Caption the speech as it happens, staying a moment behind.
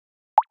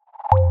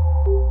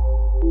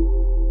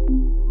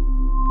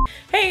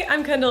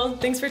I'm Kendall.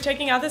 Thanks for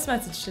checking out this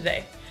message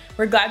today.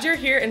 We're glad you're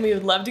here and we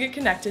would love to get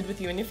connected with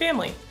you and your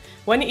family.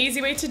 One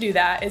easy way to do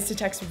that is to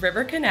text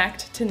River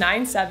Connect to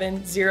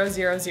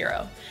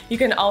 97000. You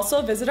can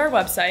also visit our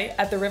website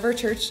at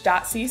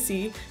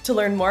theriverchurch.cc to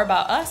learn more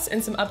about us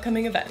and some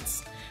upcoming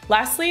events.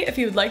 Lastly, if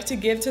you would like to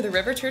give to the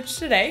River Church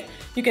today,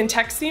 you can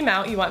text the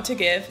amount you want to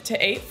give to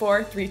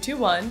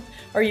 84321,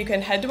 or you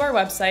can head to our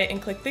website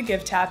and click the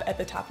Give tab at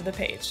the top of the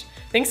page.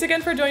 Thanks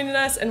again for joining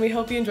us, and we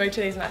hope you enjoyed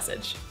today's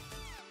message.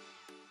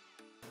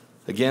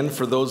 Again,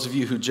 for those of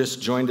you who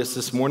just joined us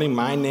this morning,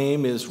 my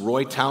name is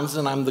Roy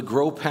Townsend. I'm the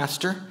Grow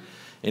Pastor,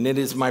 and it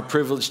is my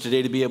privilege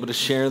today to be able to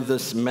share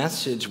this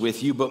message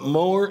with you. But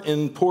more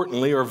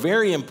importantly, or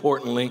very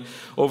importantly,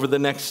 over the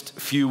next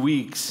few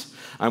weeks,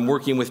 I'm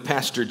working with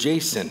Pastor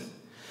Jason.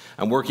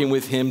 I'm working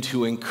with him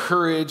to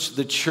encourage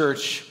the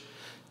church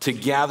to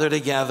gather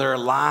together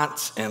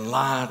lots and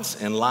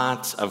lots and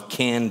lots of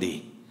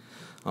candy,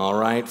 all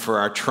right, for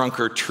our trunk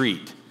or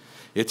treat.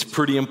 It's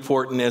pretty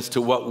important as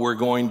to what we're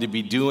going to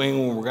be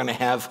doing. We're going to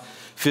have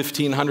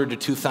 1,500 to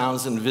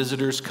 2,000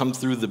 visitors come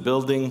through the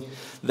building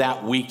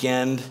that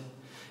weekend.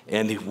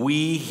 And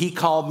he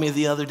called me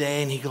the other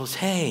day and he goes,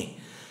 hey,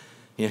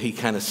 he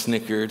kind of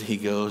snickered. He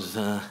goes,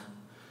 I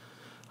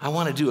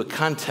want to do a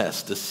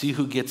contest to see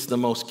who gets the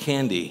most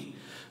candy.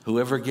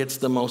 Whoever gets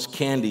the most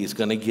candy is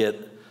going to get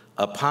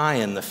a pie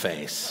in the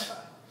face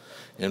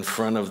in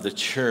front of the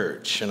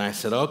church. And I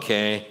said,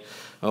 okay,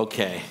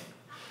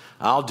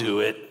 I'll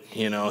do it.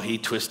 He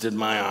twisted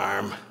my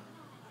arm.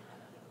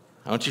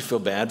 Don't you feel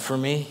bad for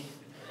me?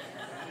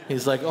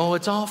 He's like, oh,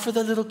 it's all for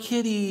the little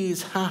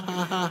kiddies. Ha,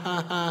 ha, ha,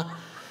 ha, ha.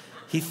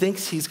 He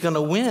thinks he's going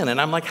to win.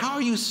 And I'm like, how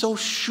are you so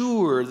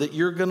sure that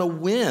you're going to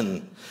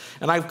win?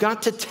 And I've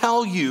got to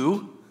tell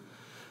you,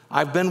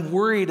 I've been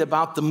worried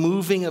about the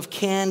moving of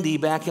candy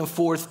back and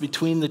forth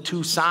between the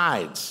two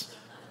sides.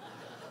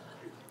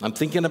 I'm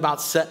thinking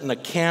about setting a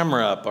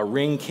camera up, a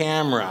Ring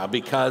camera,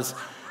 because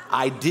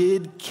I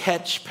did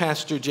catch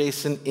Pastor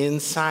Jason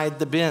inside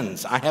the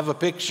bins. I have a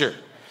picture,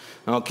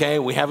 okay?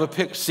 We have a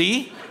picture.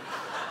 See?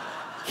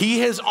 He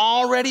has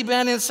already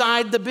been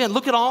inside the bin.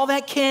 Look at all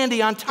that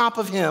candy on top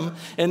of him,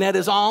 and that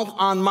is all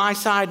on my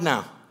side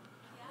now.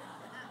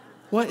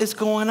 What is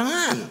going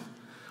on?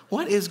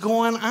 What is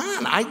going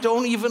on? I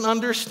don't even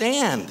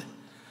understand.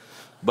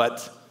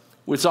 But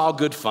it's all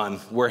good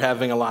fun. We're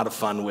having a lot of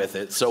fun with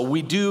it. So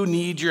we do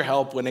need your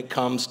help when it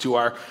comes to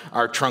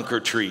our trunk or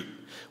treat.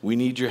 We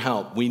need your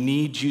help. We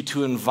need you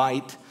to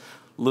invite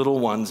little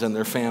ones and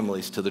their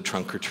families to the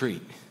trunk or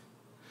treat.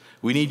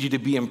 We need you to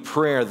be in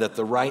prayer that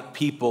the right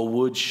people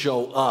would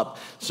show up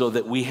so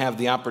that we have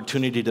the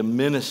opportunity to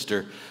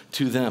minister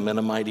to them in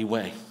a mighty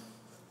way.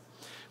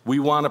 We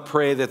want to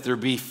pray that there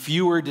be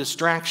fewer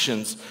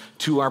distractions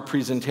to our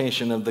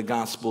presentation of the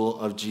gospel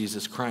of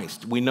Jesus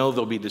Christ. We know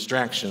there'll be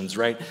distractions,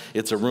 right?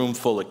 It's a room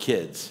full of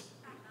kids.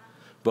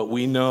 But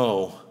we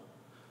know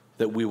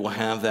that we will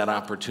have that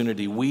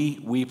opportunity.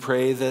 We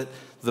pray that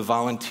the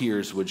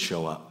volunteers would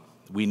show up.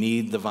 We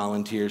need the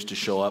volunteers to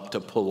show up to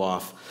pull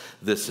off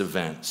this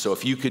event. So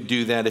if you could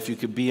do that, if you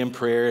could be in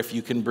prayer, if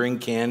you can bring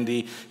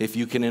candy, if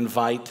you can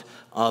invite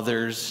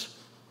others,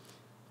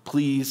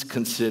 please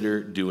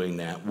consider doing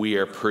that. We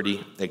are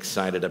pretty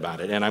excited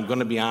about it. And I'm going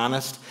to be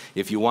honest,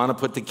 if you want to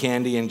put the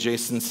candy in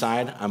Jason's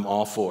side, I'm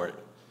all for it.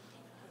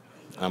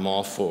 I'm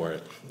all for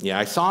it. Yeah,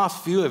 I saw a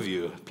few of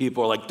you.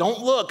 People are like, don't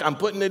look, I'm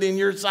putting it in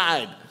your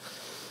side.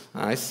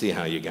 I see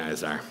how you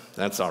guys are.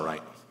 That's all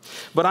right.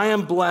 But I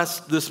am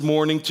blessed this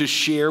morning to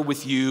share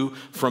with you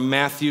from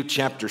Matthew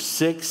chapter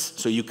 6.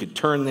 So you could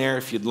turn there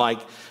if you'd like.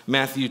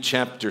 Matthew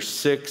chapter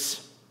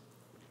 6.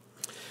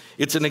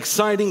 It's an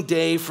exciting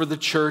day for the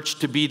church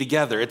to be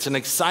together. It's an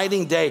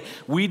exciting day.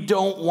 We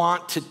don't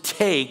want to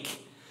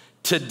take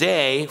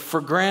today for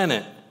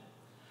granted,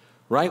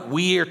 right?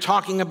 We are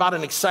talking about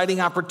an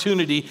exciting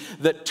opportunity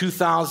that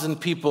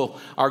 2,000 people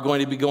are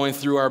going to be going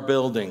through our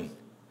building.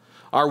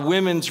 Our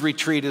women's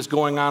retreat is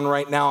going on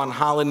right now in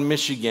Holland,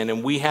 Michigan,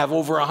 and we have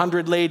over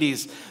 100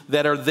 ladies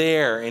that are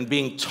there and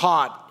being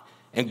taught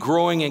and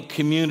growing in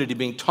community,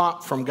 being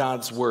taught from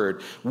God's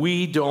word.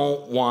 We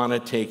don't want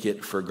to take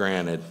it for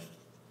granted.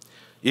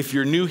 If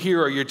you're new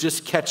here or you're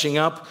just catching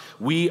up,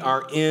 we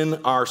are in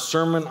our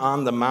Sermon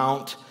on the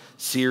Mount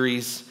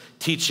series,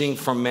 teaching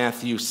from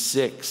Matthew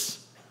 6.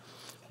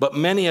 But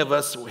many of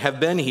us have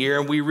been here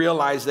and we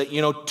realize that,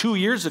 2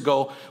 years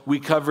ago, we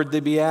covered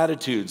the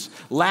Beatitudes.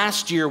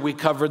 Last year, we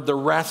covered the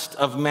rest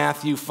of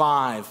Matthew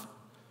 5.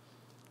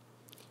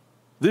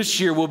 This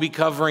year, we'll be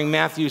covering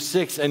Matthew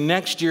 6. And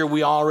next year,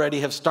 we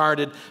already have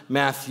started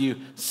Matthew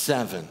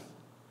 7.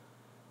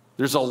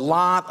 There's a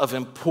lot of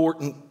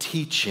important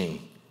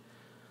teaching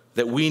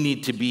that we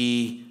need to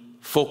be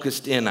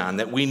focused in on,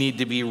 that we need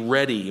to be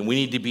ready and we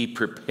need to be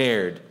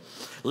prepared.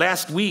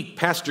 Last week,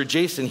 Pastor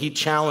Jason, he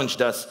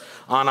challenged us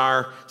on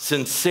our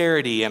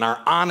sincerity and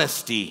our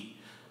honesty,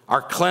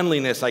 our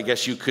cleanliness, I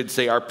guess you could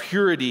say, our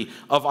purity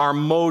of our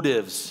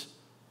motives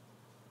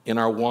in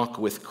our walk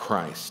with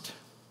Christ.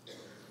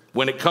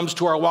 When it comes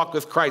to our walk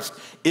with Christ,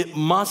 it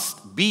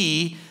must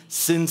be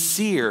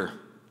sincere.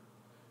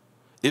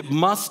 It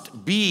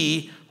must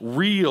be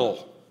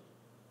real.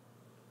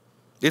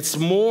 It's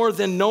more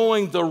than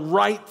knowing the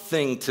right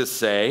thing to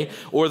say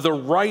or the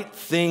right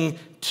thing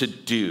to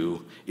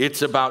do.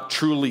 It's about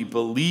truly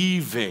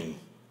believing.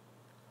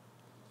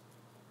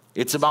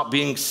 It's about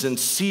being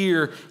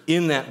sincere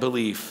in that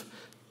belief,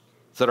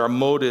 that our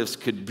motives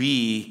could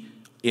be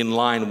in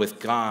line with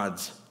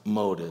God's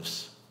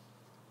motives.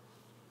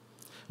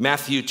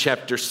 Matthew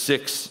chapter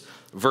 6,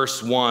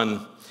 verse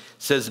 1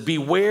 says,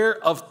 "Beware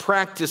of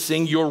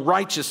practicing your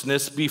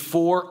righteousness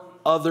before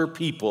other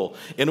people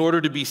in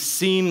order to be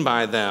seen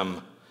by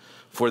them,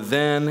 for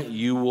then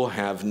you will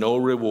have no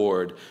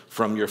reward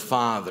from your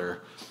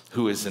Father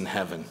who is in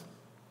heaven."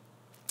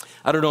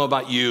 I don't know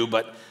about you,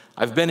 but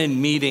I've been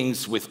in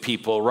meetings with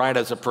people, right?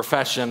 As a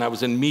profession, I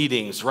was in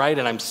meetings, right?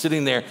 And I'm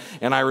sitting there,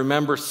 and I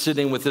remember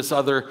sitting with this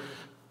other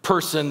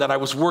person that I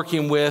was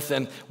working with,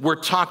 and we're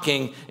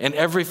talking, and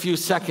every few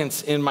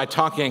seconds in my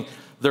talking,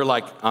 they're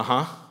like,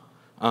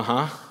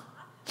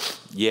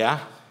 yeah,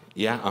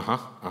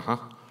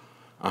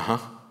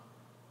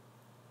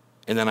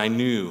 and then I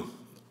knew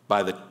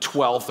by the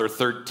 12th or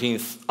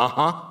 13th,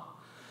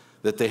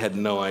 that they had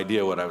no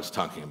idea what I was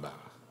talking about.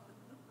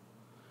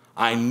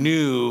 I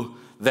knew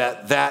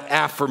that that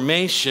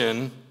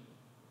affirmation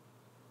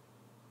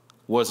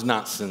was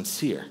not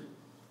sincere.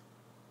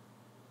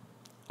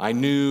 I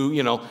knew,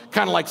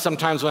 kind of like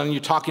sometimes when you're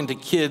talking to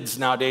kids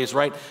nowadays,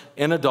 right?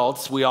 And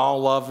adults, we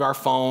all love our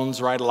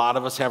phones, right? A lot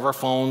of us have our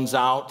phones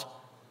out.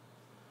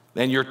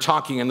 And you're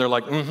talking and they're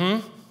like,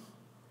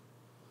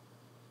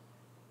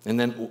 And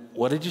then,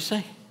 what did you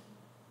say?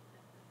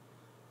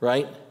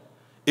 Right?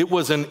 It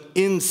was an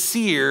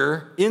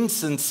insincere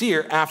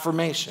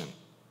affirmation.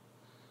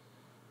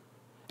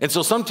 And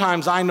so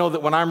sometimes I know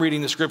that when I'm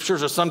reading the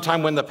scriptures, or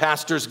sometime when the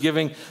pastor's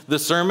giving the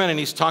sermon and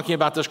he's talking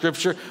about the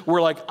scripture,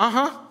 we're like,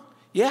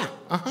 yeah,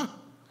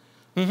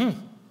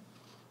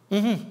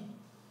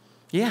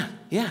 yeah,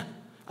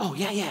 oh,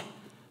 yeah,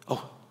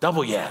 oh,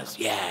 double yes,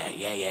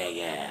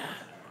 yeah.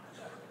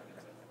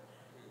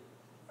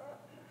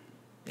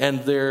 And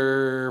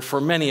there,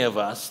 for many of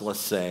us, let's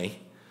say,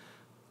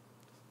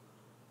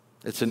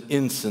 it's an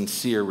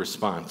insincere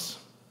response.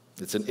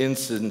 It's an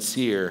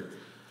insincere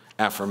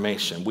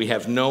affirmation. We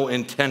have no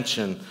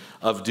intention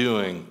of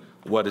doing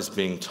what is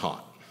being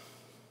taught.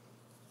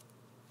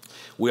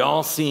 We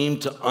all seem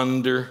to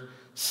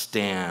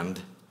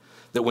understand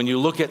that when you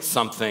look at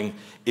something,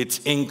 it's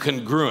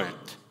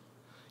incongruent.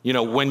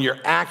 When your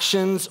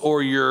actions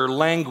or your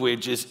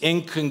language is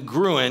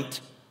incongruent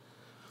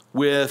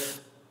with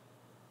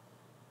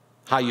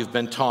how you've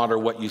been taught or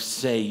what you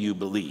say you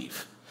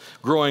believe.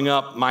 Growing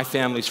up, my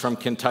family's from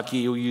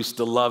Kentucky. We used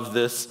to love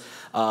this.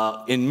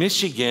 In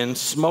Michigan,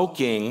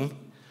 smoking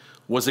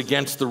was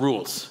against the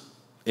rules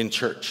in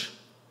church.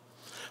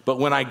 But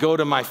when I go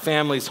to my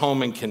family's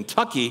home in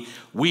Kentucky,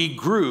 we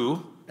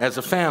grew, as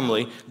a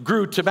family,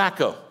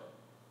 tobacco.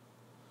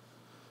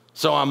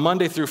 So on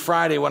Monday through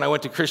Friday, when I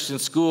went to Christian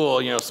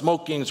school,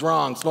 smoking's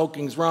wrong.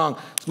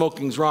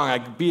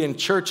 I'd be in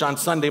church on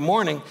Sunday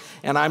morning,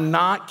 and I'm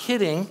not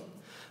kidding,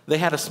 they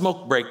had a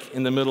smoke break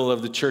in the middle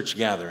of the church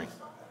gathering.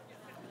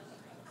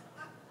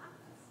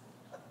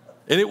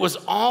 And it was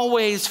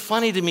always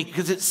funny to me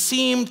because it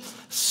seemed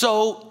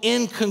so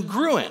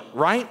incongruent,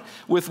 right,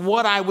 with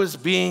what I was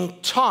being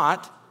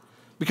taught,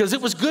 because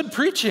it was good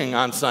preaching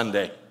on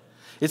Sunday.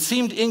 It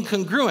seemed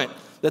incongruent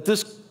that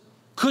this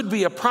could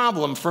be a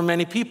problem for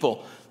many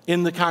people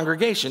in the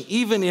congregation,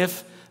 even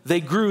if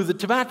they grew the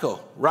tobacco,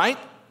 right?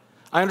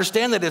 I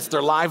understand that it's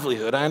their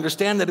livelihood. I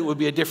understand that it would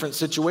be a different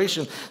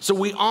situation. So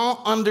we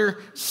all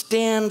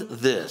understand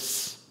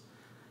this.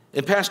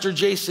 And Pastor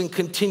Jason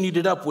continued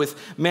it up with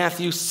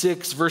Matthew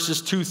 6,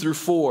 verses 2 through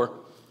 4.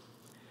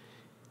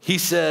 He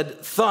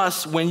said,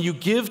 "Thus, when you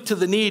give to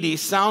the needy,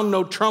 sound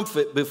no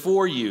trumpet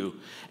before you,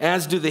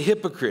 as the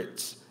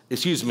hypocrites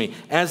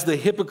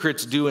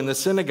do in the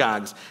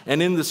synagogues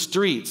and in the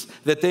streets,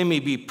 that they may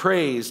be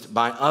praised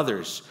by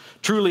others.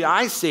 Truly,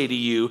 I say to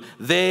you,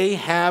 they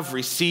have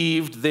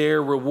received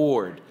their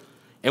reward.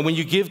 And when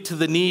you give to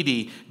the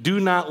needy, do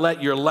not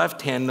let your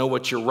left hand know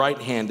what your right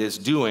hand is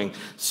doing,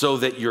 so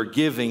that your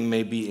giving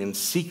may be in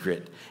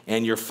secret,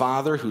 and your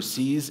Father who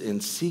sees in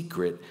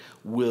secret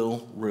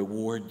will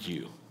reward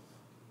you."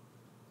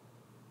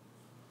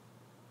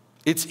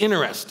 It's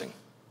interesting.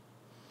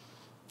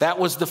 That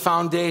was the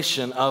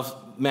foundation of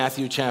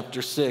Matthew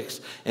chapter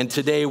 6, and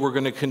today we're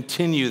going to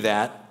continue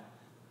that.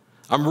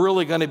 I'm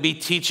really going to be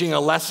teaching a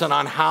lesson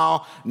on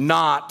how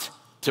not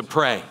to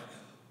pray.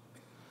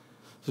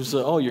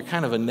 So, you're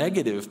kind of a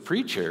negative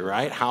preacher,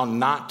 right? How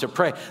not to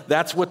pray.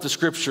 That's what the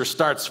scripture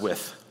starts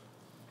with.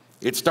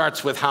 It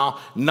starts with how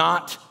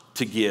not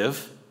to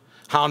give,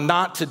 how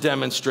not to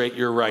demonstrate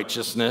your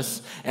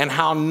righteousness, and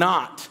how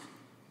not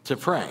to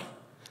pray.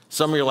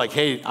 Some of you are like,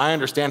 hey, I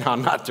understand how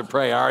not to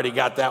pray. I already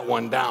got that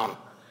one down.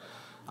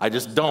 I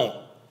just don't.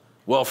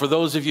 Well, for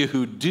those of you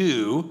who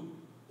do,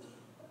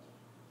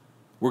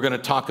 we're going to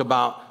talk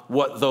about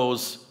what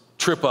those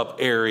trip-up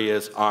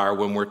areas are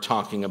when we're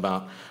talking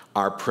about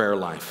our prayer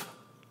life.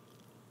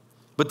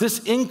 But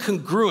this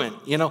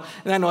incongruent,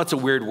 and I know it's a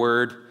weird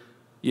word,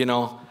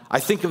 I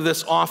think of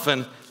this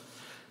often,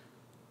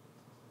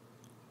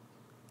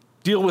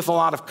 deal with a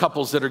lot of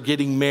couples that are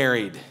getting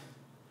married.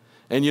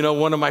 And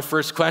one of my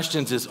first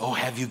questions is, oh,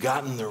 have you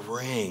gotten the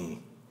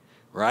ring,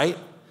 right?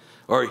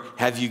 Or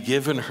have you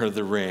given her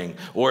the ring?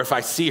 Or if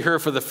I see her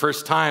for the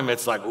first time,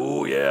 it's like,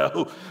 oh,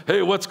 yeah,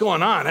 hey, what's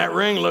going on? That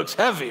ring looks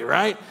heavy,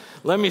 right?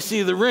 Let me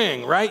see the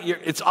ring, right?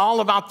 It's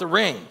all about the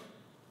ring.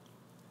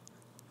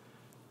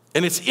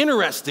 And it's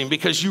interesting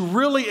because you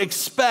really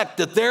expect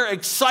that their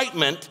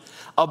excitement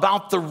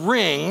about the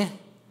ring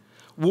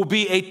will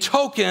be a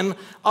token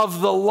of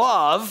the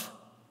love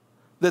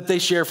that they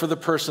share for the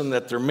person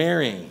that they're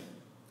marrying.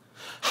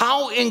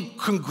 How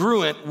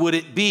incongruent would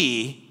it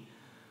be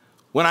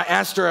when I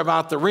asked her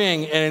about the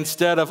ring and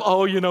instead of,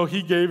 oh,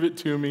 he gave it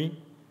to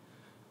me?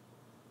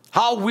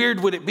 How weird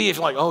would it be if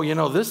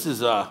this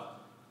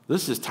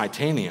is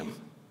titanium.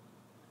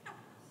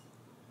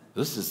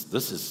 This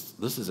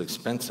is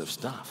expensive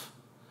stuff.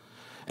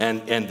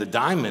 And the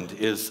diamond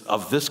is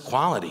of this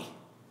quality.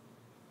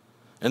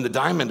 And the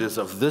diamond is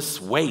of this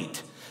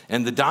weight.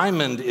 And the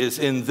diamond is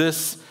in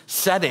this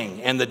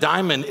setting. And the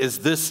diamond is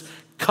this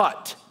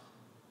cut.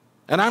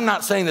 And I'm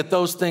not saying that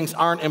those things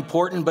aren't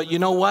important, but you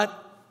know what?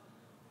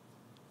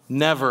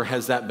 Never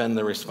has that been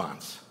the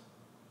response.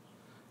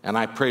 And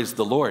I praise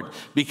the Lord.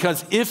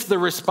 Because if the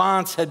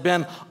response had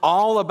been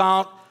all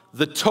about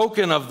the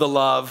token of the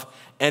love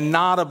and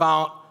not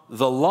about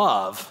the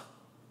love,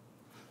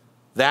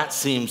 that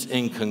seems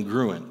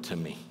incongruent to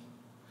me.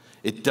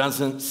 It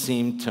doesn't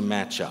seem to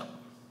match up.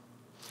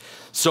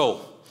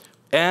 So,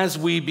 as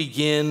we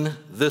begin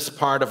this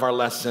part of our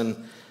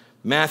lesson,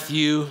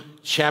 Matthew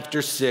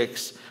chapter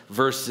 6,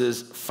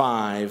 verses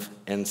 5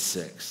 and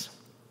 6.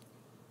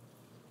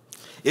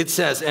 It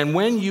says, "And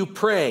when you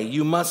pray,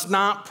 you must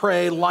not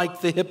pray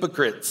like the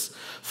hypocrites,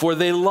 for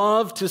they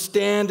love to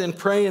stand and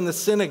pray in the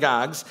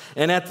synagogues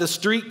and at the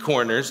street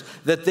corners,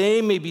 that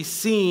they may be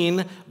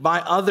seen by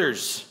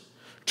others.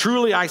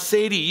 Truly I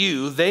say to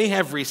you, they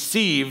have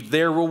received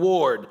their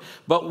reward.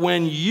 But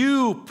when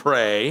you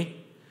pray,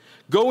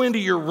 go into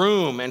your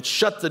room and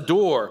shut the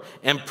door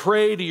and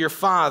pray to your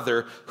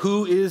Father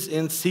who is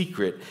in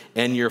secret,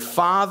 and your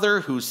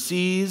Father who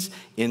sees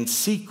in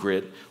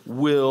secret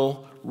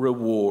will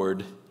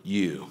reward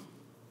you."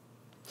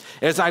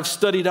 As I've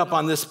studied up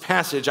on this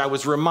passage, I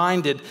was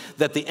reminded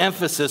that the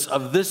emphasis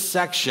of this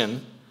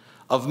section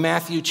of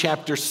Matthew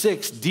chapter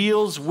 6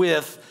 deals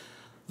with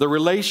the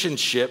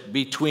relationship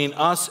between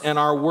us and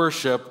our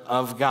worship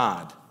of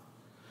God.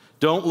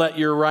 Don't let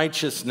your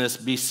righteousness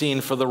be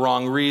seen for the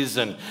wrong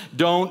reason.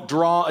 Don't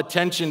draw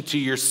attention to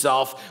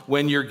yourself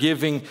when you're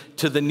giving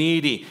to the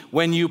needy.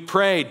 When you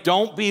pray,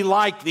 don't be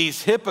like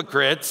these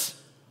hypocrites.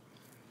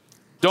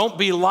 Don't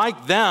be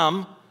like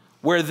them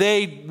where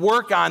they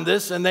work on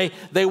this and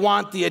they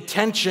want the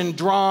attention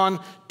drawn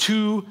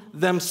to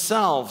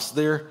themselves.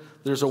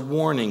 There's a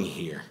warning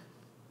here.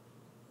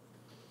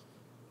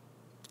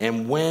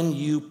 And when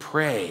you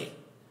pray,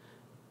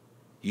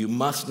 you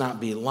must not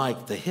be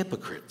like the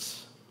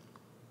hypocrites.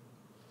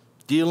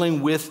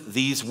 Dealing with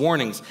these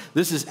warnings.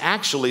 This is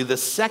actually the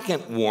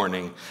second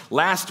warning.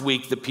 Last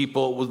week,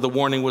 the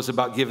warning was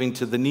about giving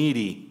to the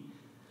needy.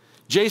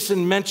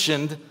 Jason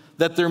mentioned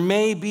that there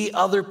may be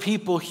other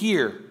people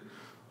here,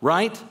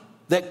 right,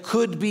 that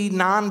could be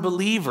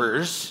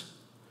non-believers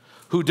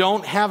who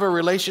don't have a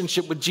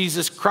relationship with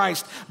Jesus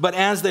Christ, but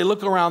as they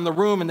look around the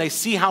room and they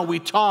see how we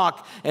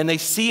talk and they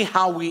see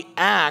how we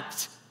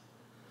act,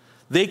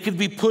 they could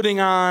be putting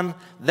on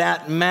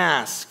that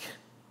mask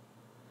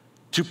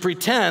to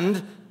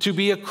pretend to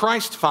be a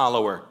Christ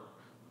follower.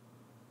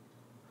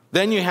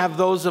 Then you have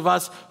those of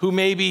us who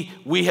maybe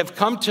we have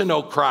come to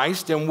know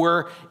Christ and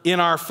we're in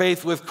our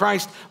faith with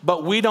Christ,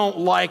 but we don't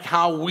like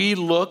how we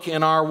look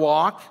in our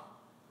walk.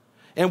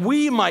 And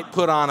we might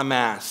put on a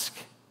mask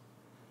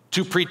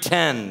to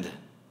pretend.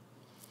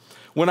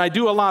 When I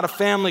do a lot of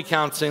family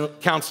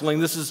counseling,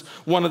 this is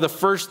one of the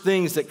first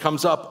things that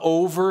comes up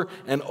over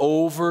and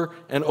over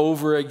and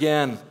over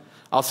again.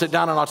 I'll sit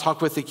down and I'll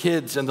talk with the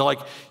kids, and they're like,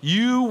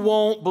 "You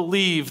won't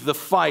believe the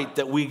fight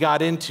that we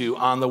got into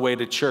on the way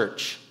to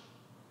church.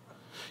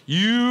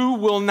 You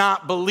will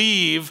not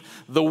believe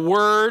the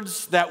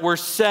words that were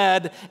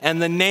said and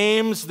the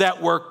names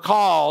that were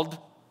called.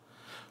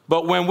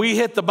 But when we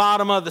hit the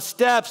bottom of the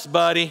steps,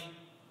 buddy,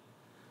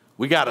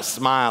 we got a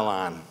smile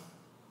on.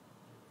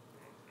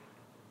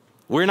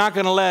 We're not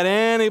going to let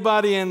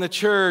anybody in the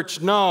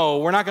church know.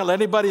 We're not going to let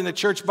anybody in the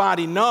church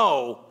body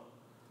know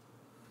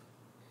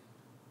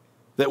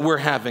that we're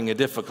having a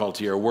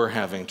difficulty or we're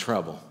having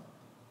trouble.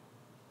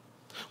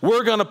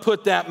 We're going to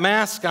put that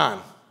mask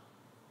on."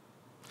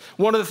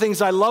 One of the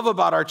things I love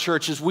about our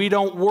church is we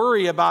don't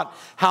worry about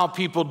how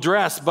people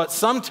dress, but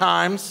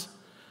sometimes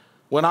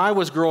when I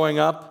was growing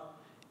up,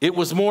 it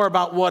was more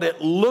about what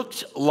it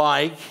looked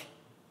like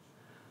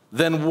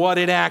than what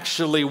it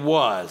actually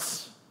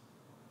was.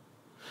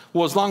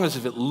 Well, as long as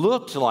if it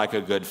looked like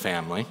a good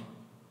family,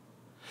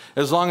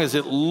 as long as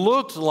it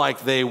looked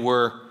like they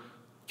were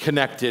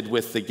connected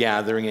with the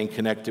gathering and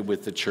connected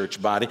with the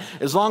church body,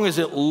 as long as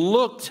it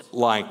looked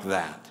like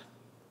that.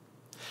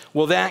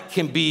 Well, that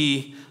can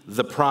be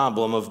the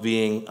problem of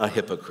being a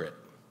hypocrite.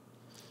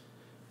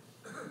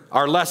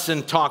 Our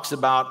lesson talks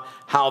about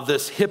how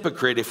this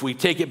hypocrite, if we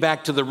take it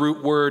back to the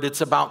root word,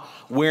 it's about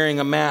wearing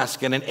a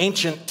mask. And in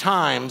ancient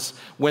times,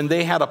 when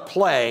they had a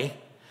play,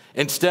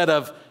 instead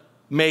of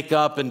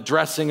makeup and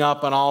dressing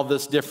up and all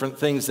this different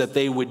things that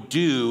they would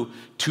do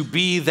to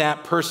be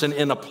that person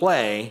in a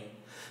play,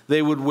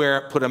 they would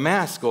put a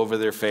mask over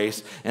their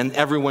face, and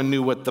everyone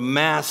knew what the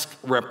mask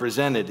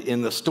represented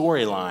in the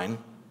storyline.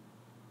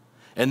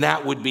 And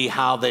that would be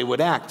how they would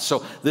act.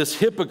 So this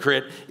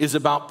hypocrite is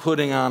about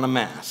putting on a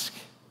mask.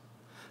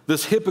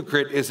 This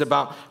hypocrite is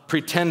about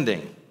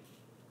pretending,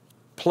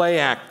 play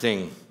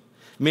acting.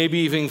 Maybe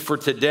even for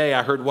today,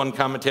 I heard one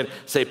commentator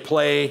say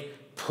play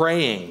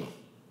praying.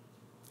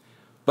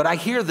 But I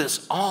hear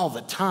this all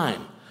the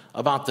time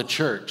about the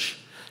church.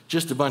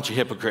 Just a bunch of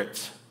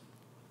hypocrites.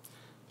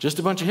 Just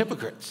a bunch of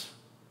hypocrites.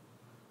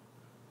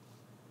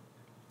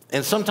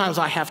 And sometimes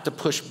I have to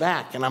push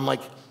back, and I'm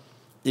like,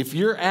 if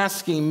you're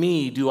asking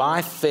me, do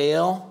I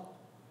fail?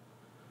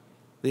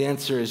 The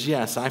answer is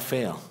yes, I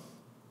fail.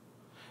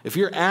 If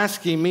you're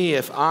asking me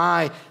if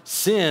I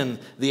sin,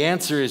 the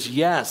answer is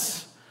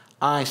yes,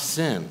 I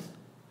sin.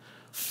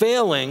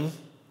 Failing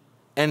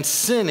and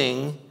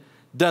sinning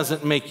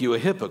doesn't make you a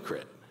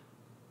hypocrite.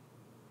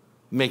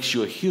 It makes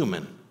you a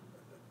human.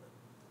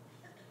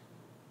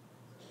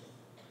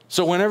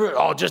 So whenever,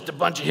 just a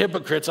bunch of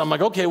hypocrites, I'm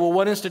like, okay, well,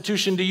 what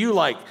institution do you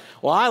like?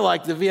 Well, I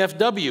like the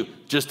VFW,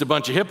 just a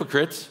bunch of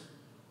hypocrites.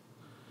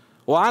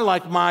 Well, I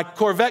like my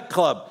Corvette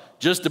Club,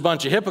 just a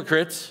bunch of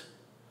hypocrites.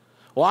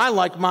 Well, I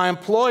like my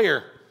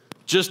employer,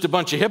 just a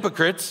bunch of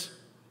hypocrites.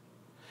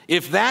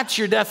 If that's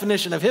your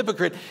definition of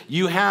hypocrite,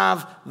 you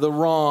have the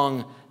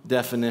wrong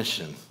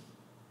definition.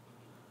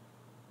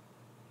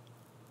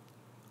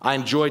 I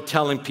enjoy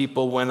telling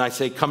people when I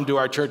say, come to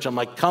our church, I'm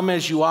like, come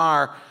as you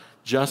are,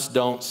 just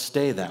don't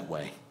stay that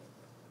way.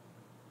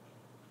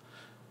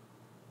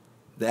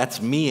 That's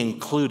me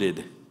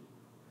included.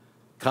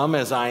 Come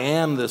as I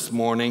am this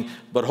morning,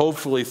 but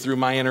hopefully through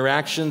my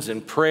interactions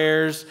and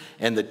prayers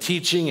and the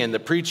teaching and the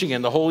preaching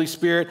and the Holy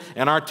Spirit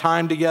and our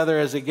time together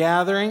as a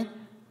gathering,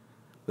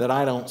 that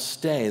I don't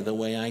stay the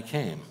way I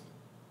came.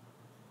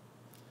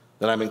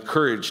 That I'm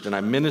encouraged and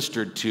I'm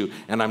ministered to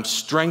and I'm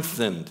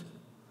strengthened.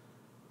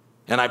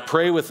 And I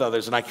pray with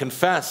others and I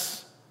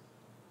confess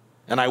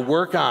and I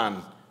work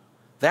on.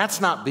 That's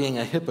not being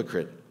a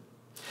hypocrite.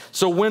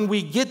 So when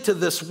we get to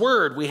this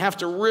word, we have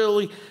to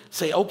really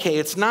say, okay,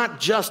 it's not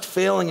just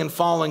failing and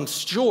falling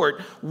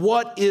short.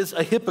 What is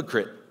a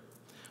hypocrite?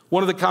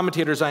 One of the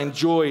commentators I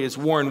enjoy is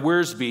Warren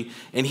Wiersbe,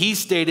 and he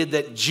stated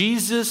that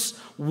Jesus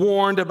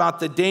warned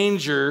about the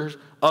danger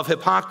of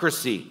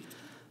hypocrisy,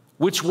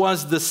 which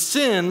was the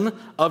sin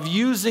of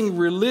using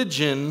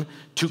religion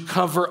to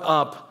cover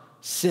up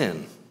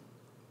sin.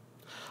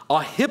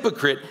 A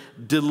hypocrite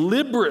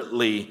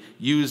deliberately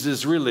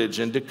uses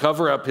religion to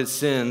cover up his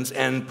sins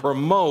and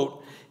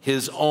promote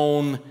his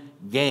own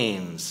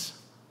gains.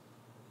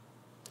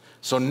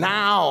 So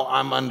now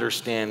I'm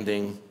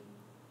understanding,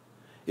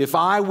 if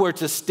I were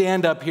to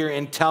stand up here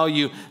and tell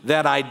you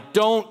that I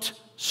don't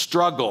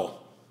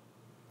struggle,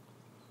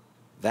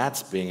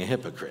 that's being a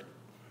hypocrite.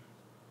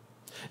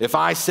 If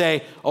I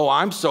say,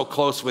 I'm so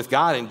close with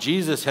God and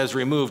Jesus has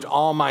removed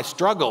all my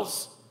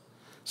struggles,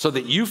 so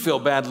that you feel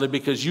badly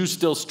because you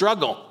still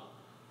struggle,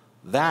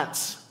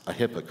 that's a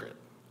hypocrite.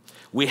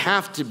 We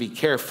have to be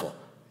careful.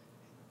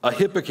 A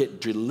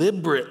hypocrite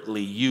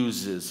deliberately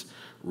uses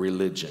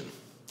religion.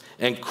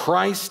 And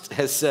Christ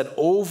has said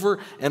over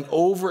and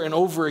over and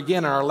over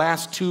again in our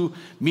last two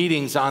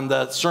meetings on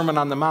the Sermon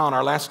on the Mount,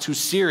 our last two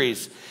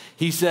series,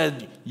 he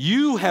said,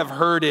 you have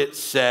heard it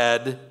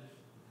said,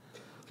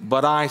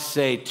 but I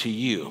say to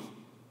you.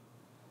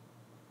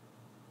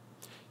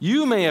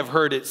 You may have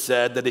heard it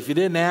said that if you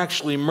didn't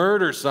actually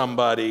murder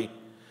somebody,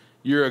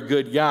 you're a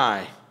good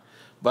guy.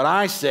 But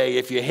I say,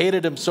 if you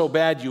hated them so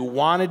bad you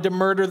wanted to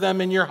murder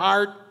them in your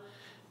heart,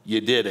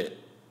 you did it.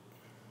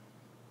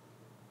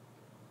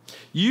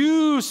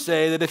 You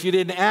say that if you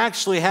didn't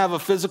actually have a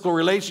physical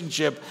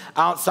relationship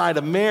outside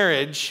of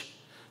marriage,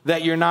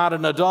 that you're not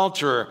an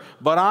adulterer.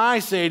 But I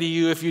say to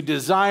you, if you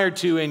desire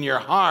to in your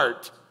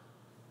heart,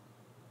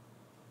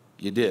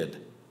 you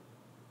did.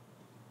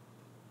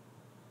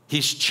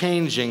 He's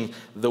changing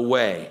the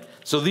way.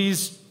 So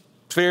these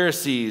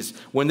Pharisees,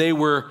 when they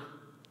were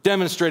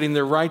demonstrating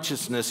their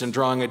righteousness and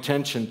drawing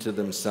attention to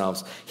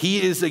themselves,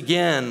 he is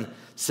again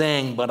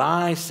saying, but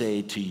I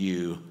say to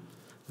you,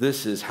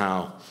 this is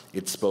how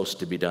it's supposed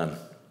to be done.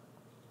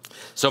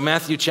 So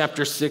Matthew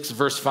chapter 6,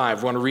 verse 5,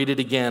 I want to read it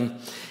again.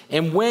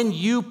 And when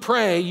you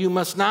pray, you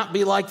must not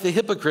be like the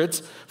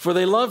hypocrites, for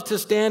they love to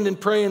stand and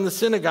pray in the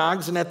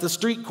synagogues and at the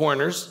street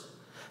corners,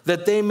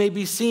 that they may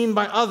be seen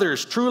by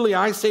others. Truly,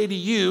 I say to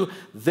you,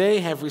 they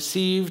have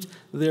received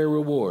their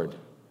reward.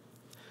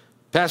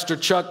 Pastor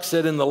Chuck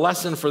said in the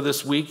lesson for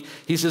this week,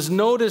 he says,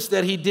 notice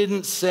that he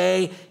didn't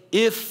say,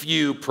 if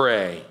you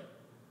pray.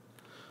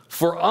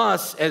 For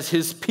us as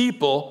his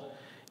people,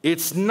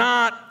 it's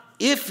not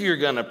if you're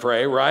going to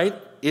pray, right?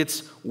 It's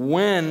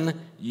when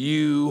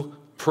you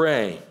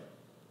pray.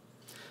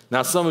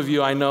 Now, some of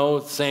you, I know,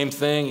 same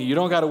thing. You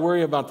don't got to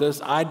worry about this.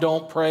 I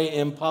don't pray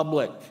in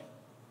public.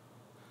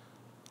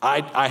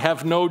 I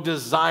have no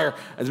desire.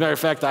 As a matter of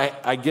fact,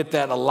 I get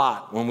that a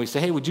lot. When we say,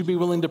 hey, would you be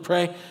willing to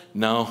pray?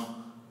 No.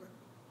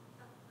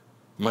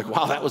 I'm like,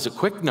 wow, that was a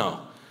quick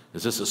no.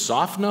 Is this a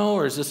soft no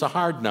or is this a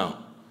hard no?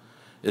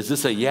 Is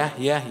this a yeah,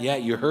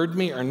 you heard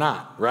me or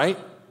not, right?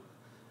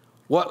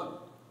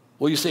 What?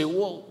 Well, you say,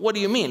 well, what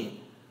do you mean?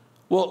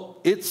 Well,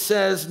 it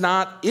says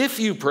not if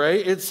you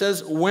pray, it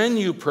says when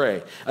you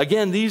pray.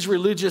 Again, these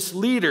religious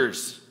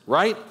leaders,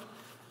 right?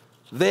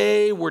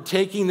 They were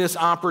taking this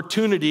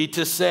opportunity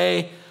to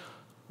say,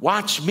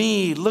 watch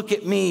me, look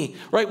at me,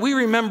 right? We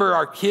remember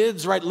our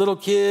kids, right? Little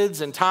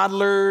kids and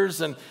toddlers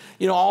and,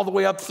 all the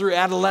way up through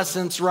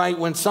adolescence, right?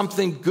 When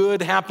something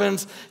good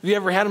happens, have you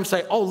ever had them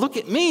say, oh, look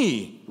at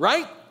me,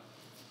 right?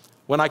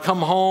 When I come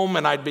home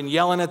and I'd been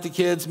yelling at the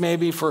kids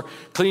maybe for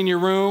clean your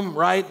room,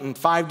 right? And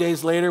 5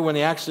 days later when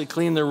they actually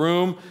clean their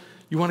room,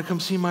 you want to come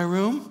see my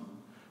room?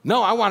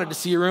 No, I wanted to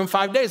see your room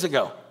 5 days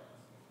ago.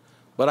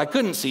 But I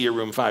couldn't see your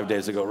room 5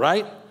 days ago,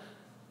 right?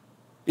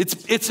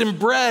 It's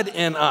inbred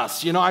in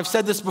us. I've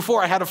said this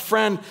before. I had a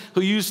friend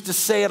who used to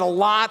say it a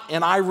lot,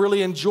 and I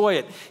really enjoy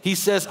it. He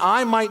says,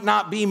 I might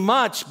not be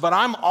much, but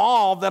I'm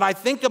all that I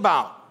think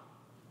about.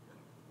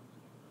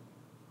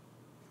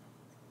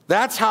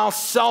 That's how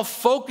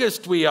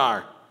self-focused we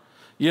are.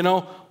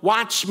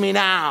 Watch me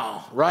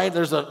now, right?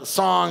 There's a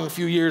song a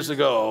few years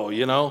ago,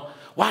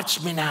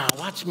 watch me now,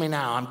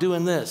 I'm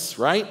doing this,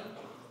 right?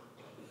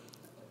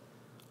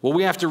 Well,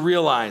 we have to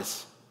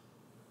realize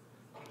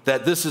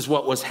that this is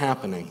what was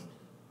happening.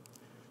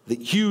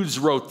 Hughes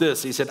wrote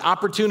this. He said,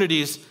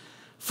 opportunities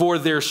for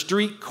their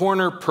street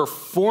corner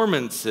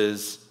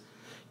performances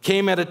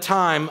came at a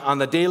time on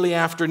the daily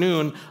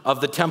afternoon of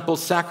the temple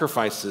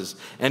sacrifices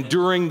and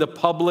during the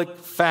public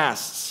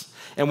fasts.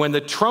 And when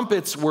the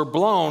trumpets were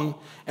blown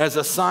as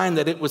a sign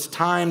that it was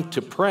time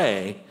to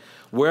pray,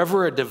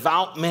 wherever a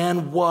devout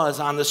man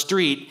was on the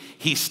street,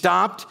 he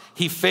stopped,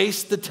 he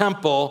faced the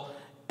temple,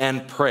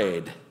 and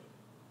prayed.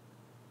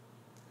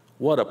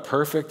 What a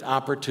perfect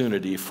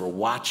opportunity for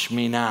watch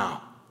me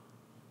now.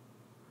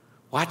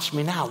 Watch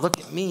me now. Look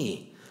at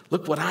me.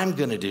 Look what I'm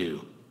going to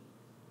do.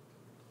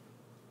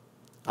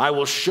 I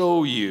will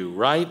show you,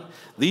 right?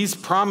 These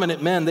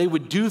prominent men, they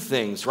would do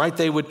things, right?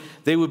 They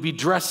would be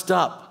dressed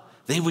up.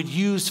 They would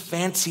use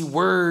fancy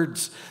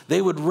words.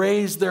 They would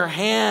raise their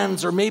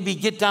hands or maybe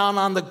get down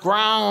on the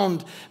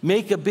ground,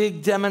 make a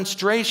big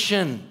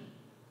demonstration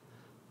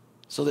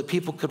so that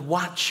people could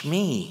watch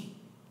me.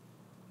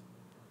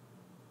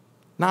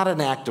 Not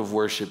an act of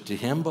worship to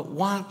him, but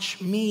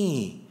watch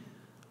me.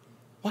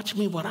 Watch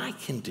me what I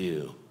can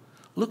do.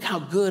 Look how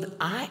good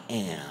I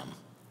am.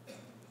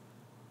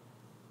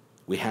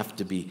 We have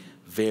to be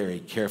very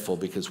careful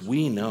because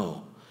we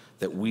know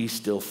that we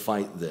still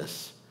fight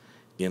this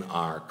in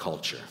our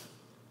culture.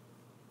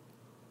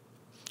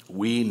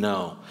 We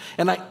know.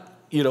 And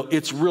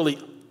it's really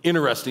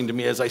interesting to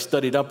me as I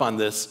studied up on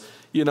this,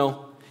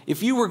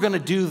 if you were going to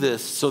do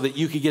this so that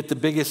you could get the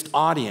biggest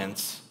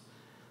audience,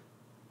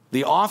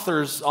 the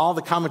authors, all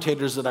the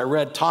commentators that I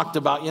read talked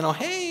about,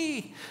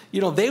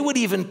 they would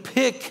even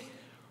pick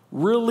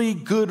really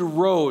good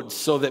roads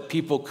so that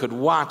people could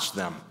watch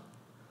them,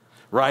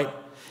 right?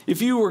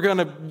 If you were going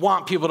to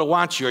want people to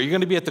watch you, are you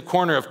going to be at the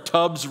corner of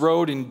Tubbs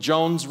Road and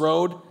Jones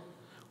Road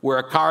where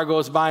a car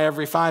goes by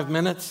every 5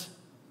 minutes?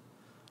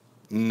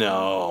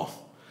 No.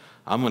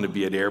 I'm going to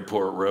be at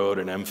Airport Road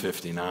and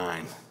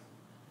M59.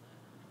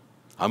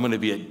 I'm going to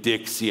be at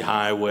Dixie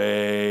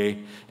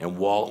Highway and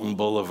Walton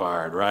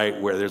Boulevard,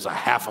 right, where there's a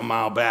half a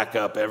mile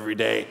backup every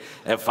day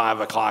at 5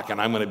 o'clock, and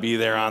I'm going to be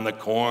there on the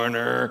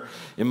corner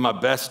in my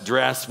best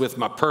dress with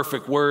my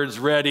perfect words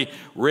ready,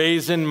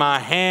 raising my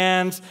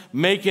hands,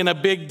 making a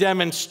big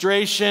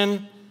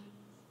demonstration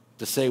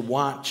to say,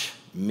 watch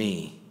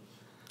me,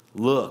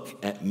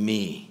 look at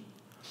me.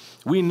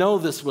 We know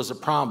this was a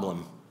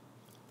problem.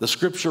 The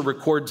scripture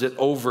records it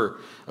over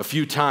a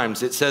few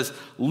times. It says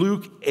in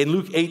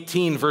Luke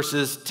 18,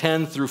 verses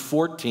 10 through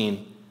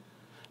 14,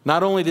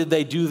 not only did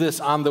they do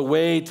this on the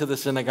way to the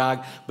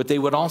synagogue, but they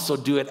would also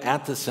do it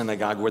at the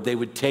synagogue where they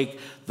would take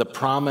the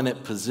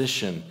prominent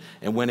position.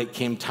 And when it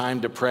came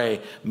time to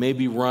pray,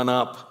 maybe run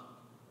up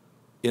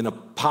in a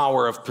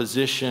power of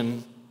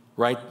position,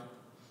 right?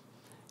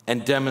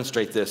 And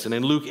demonstrate this. And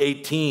in Luke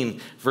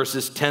 18,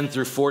 verses 10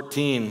 through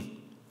 14,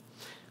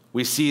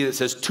 we see it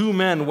says, 2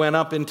 men went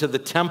up into the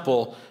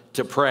temple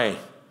to pray.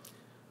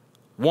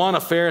 One a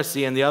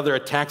Pharisee and the other a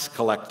tax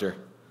collector.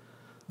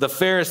 The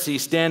Pharisee,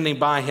 standing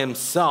by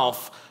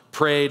himself,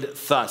 prayed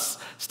thus.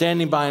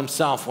 Standing by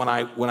himself, when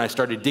I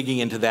started digging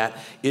into that,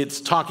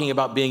 it's talking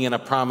about being in a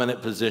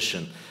prominent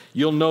position.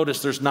 You'll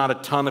notice there's not a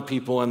ton of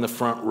people in the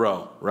front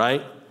row,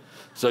 right?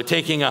 So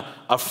taking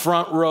a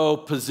front row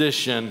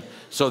position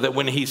so that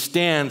when he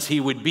stands, he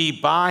would be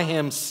by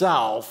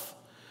himself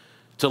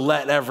to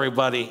let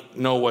everybody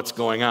know what's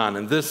going on.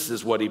 And this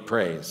is what he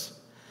prays.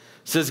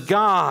 He says,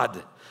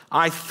 God,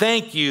 I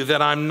thank you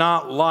that I'm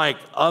not like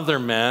other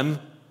men.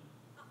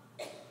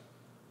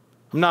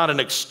 I'm not an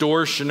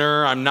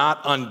extortioner. I'm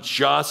not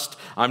unjust.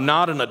 I'm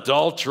not an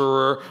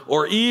adulterer,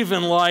 or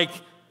even like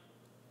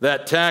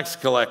that tax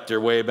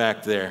collector way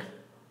back there.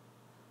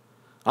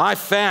 I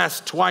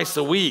fast twice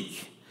a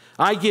week.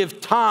 I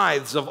give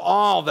tithes of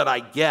all that I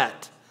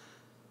get.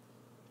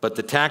 But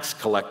the tax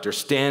collector,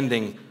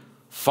 standing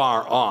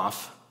far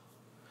off,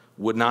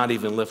 would not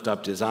even lift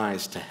up his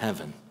eyes to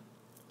heaven,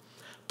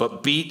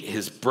 but beat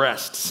his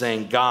breast,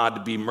 saying,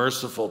 God, be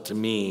merciful to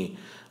me,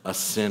 a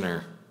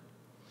sinner.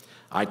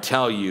 I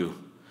tell you,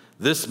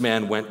 this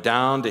man went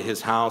down to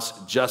his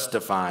house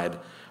justified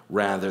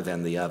rather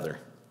than the other.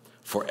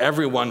 For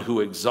everyone who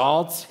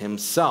exalts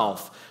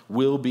himself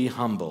will be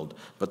humbled,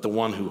 but the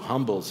one who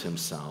humbles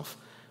himself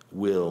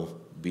will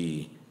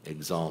be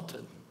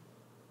exalted.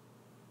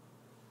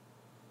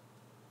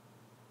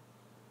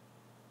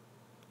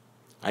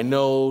 I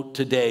know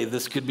today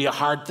this could be a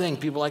hard thing.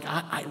 People are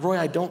like, Roy,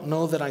 I don't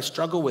know that I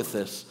struggle with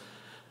this.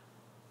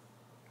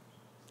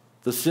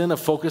 The sin of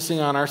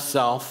focusing on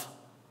ourselves,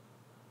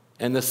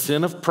 and the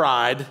sin of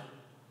pride,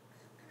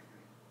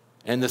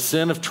 and the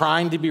sin of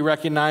trying to be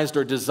recognized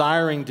or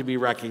desiring to be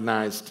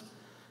recognized,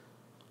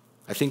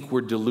 I think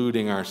we're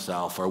deluding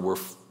ourselves, or we're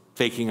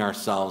faking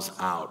ourselves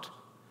out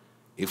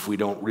if we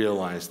don't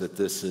realize that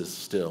this is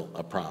still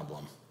a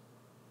problem.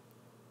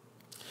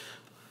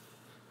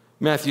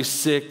 Matthew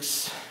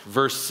 6,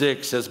 verse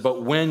 6 says,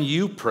 but when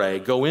you pray,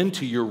 go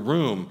into your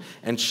room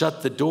and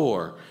shut the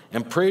door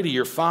and pray to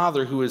your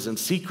Father who is in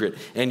secret,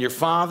 and your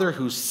Father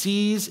who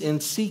sees in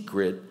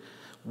secret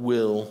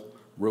will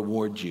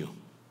reward you.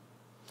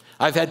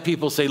 I've had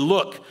people say,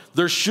 look,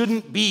 there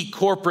shouldn't be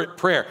corporate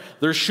prayer.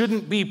 There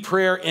shouldn't be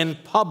prayer in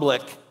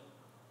public.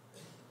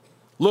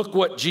 Look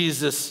what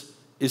Jesus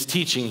is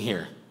teaching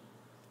here.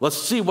 Let's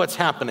see what's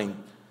happening.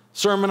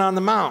 Sermon on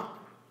the Mount.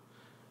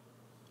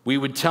 We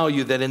would tell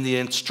you that in the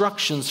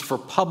instructions for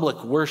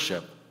public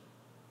worship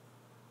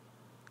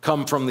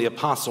come from the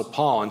Apostle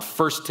Paul in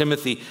 1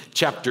 Timothy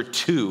chapter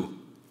 2.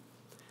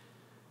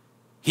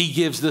 He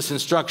gives this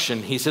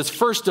instruction. He says,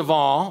 first of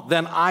all,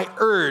 then I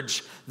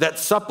urge that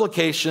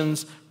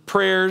supplications,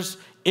 prayers,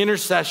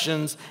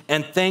 intercessions,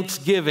 and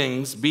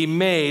thanksgivings be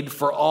made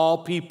for all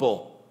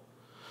people,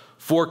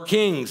 for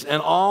kings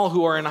and all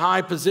who are in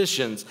high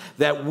positions,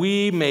 that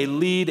we may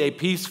lead a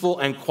peaceful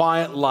and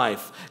quiet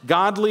life,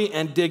 godly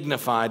and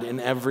dignified in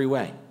every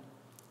way.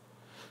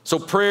 So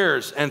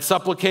prayers and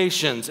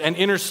supplications and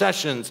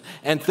intercessions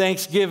and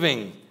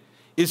thanksgiving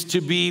is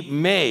to be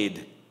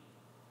made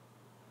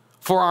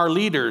for our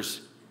leaders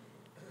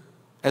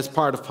as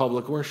part of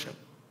public worship.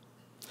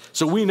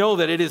 So we know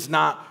that it is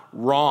not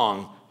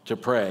wrong to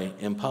pray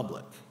in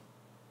public.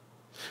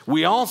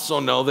 We also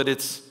know that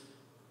it's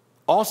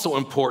also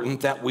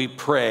important that we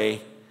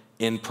pray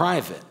in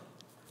private.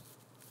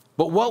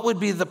 But what would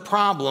be the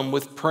problem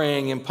with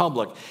praying in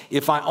public?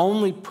 If I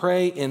only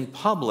pray in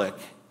public,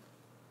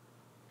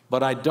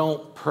 but I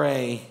don't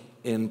pray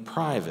in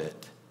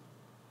private,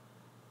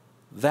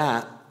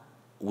 that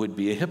would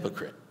be a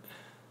hypocrite.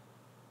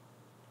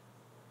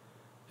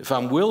 If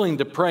I'm willing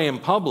to pray in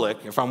public,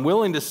 if I'm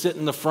willing to sit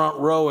in the front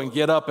row and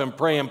get up and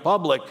pray in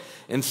public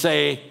and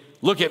say,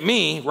 look at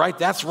me, right?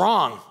 That's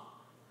wrong.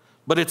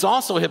 But it's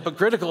also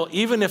hypocritical,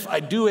 even if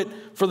I do it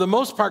for the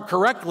most part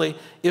correctly,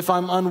 if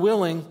I'm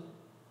unwilling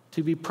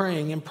to be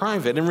praying in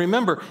private. And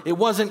remember, it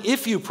wasn't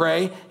if you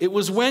pray, it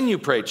was when you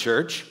pray,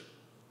 church.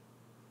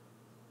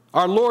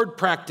 Our Lord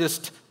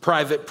practiced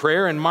private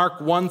prayer. In Mark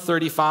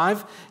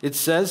 1:35, it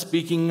says,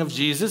 speaking of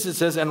Jesus, it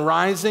says, and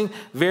rising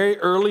very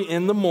early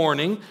in the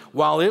morning,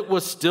 while it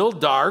was still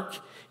dark,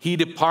 he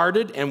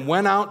departed and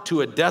went out to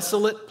a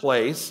desolate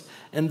place,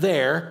 and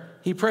there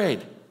he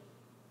prayed.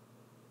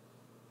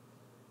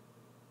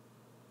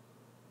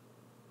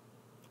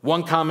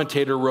 One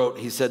commentator wrote,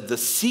 he said, the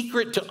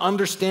secret to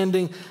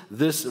understanding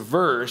this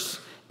verse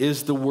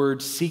is the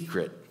word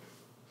secret.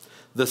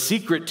 The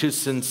secret to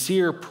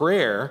sincere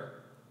prayer,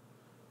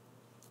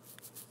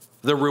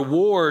 the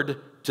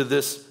reward to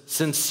this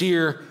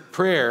sincere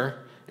prayer,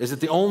 is that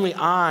the only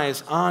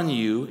eyes on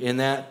you in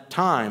that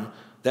time,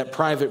 that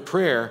private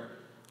prayer,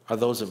 are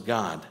those of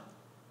God.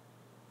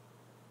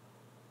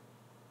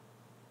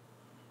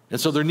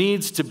 And so there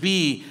needs to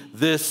be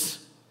this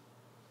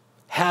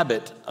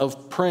habit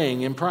of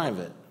praying in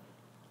private,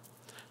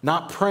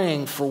 not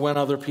praying for when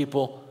other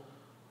people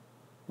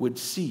would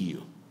see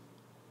you.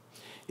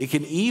 It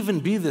can even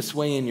be this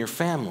way in your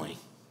family.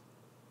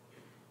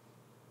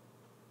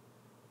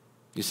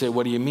 You say,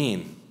 what do you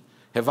mean?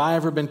 Have I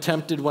ever been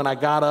tempted when I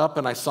got up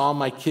and I saw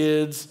my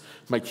kids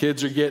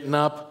are getting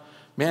up?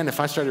 Man, if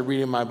I started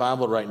reading my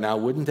Bible right now,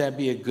 wouldn't that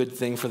be a good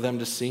thing for them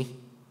to see?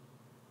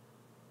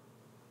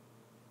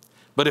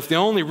 But if the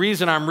only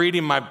reason I'm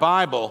reading my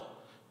Bible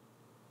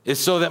is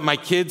so that my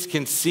kids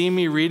can see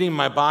me reading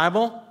my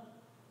Bible,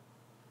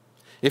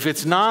 if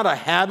it's not a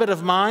habit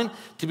of mine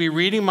to be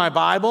reading my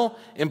Bible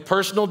in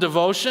personal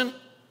devotion,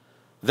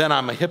 then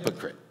I'm a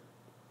hypocrite.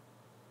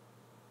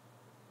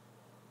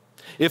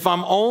 if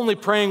I'm only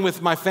praying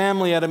with my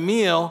family at a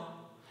meal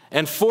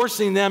and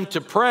forcing them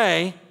to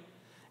pray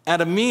at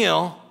a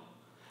meal,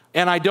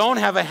 and I don't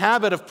have a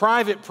habit of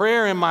private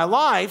prayer in my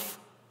life,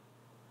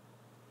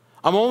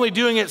 I'm only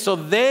doing it so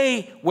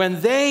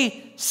when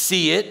they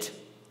see it,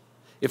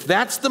 if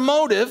that's the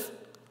motive,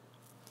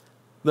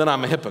 then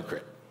I'm a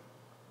hypocrite.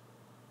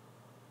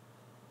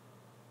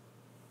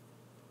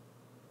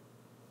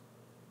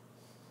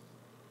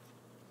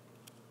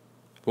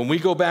 When we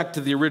go back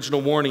to the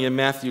original warning in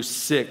Matthew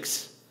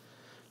 6,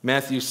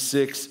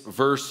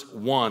 verse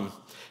 1,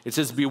 it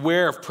says,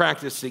 beware of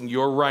practicing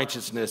your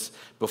righteousness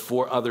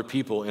before other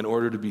people in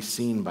order to be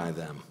seen by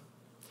them,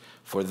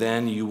 for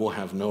then you will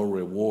have no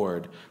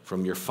reward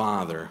from your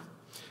Father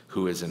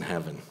who is in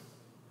heaven.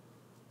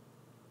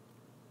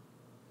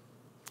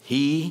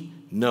 He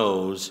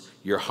knows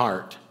your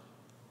heart.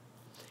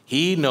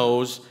 He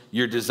knows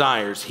your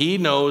desires. He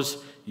knows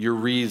your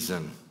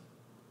reason.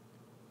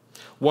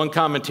 One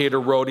commentator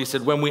wrote, he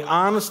said, when we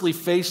honestly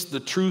face the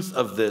truth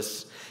of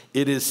this,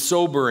 it is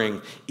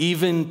sobering,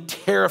 even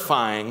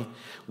terrifying,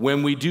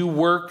 when we do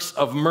works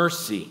of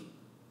mercy.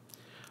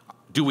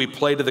 Do we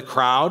play to the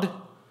crowd,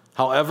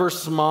 however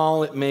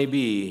small it may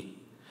be?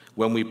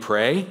 When we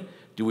pray,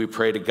 do we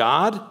pray to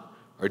God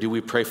or do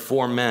we pray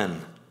for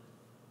men?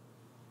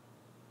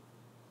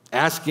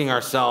 Asking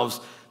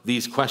ourselves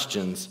these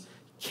questions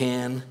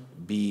can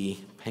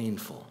be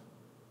painful.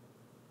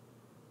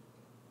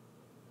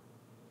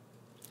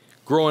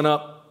 Growing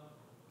up,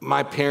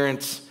 my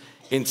parents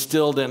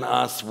instilled in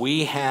us,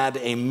 we had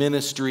a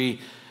ministry,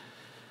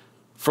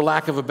 for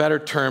lack of a better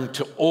term,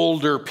 to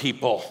older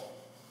people.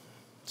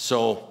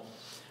 So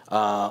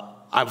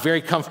I'm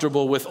very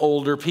comfortable with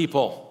older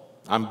people.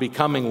 I'm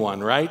becoming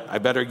one, right? I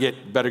better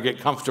get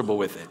comfortable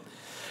with it.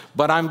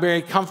 But I'm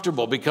very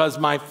comfortable because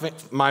my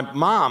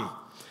mom,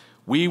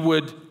 we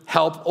would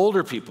help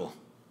older people.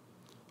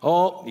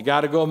 Oh, you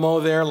got to go mow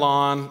their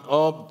lawn.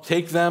 Oh,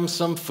 take them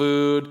some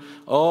food.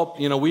 Oh,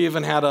 we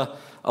even had a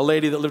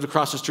lady that lived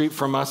across the street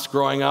from us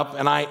growing up,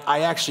 and I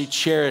actually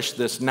cherish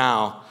this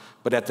now,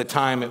 but at the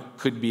time it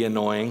could be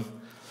annoying.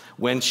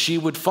 When she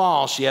would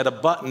fall, she had a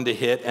button to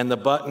hit, and the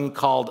button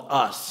called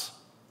us.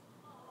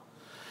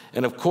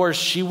 And of course,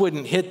 she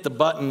wouldn't hit the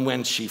button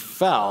when she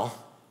fell.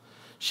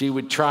 She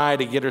would try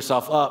to get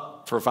herself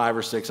up for 5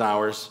 or 6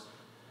 hours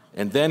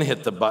and then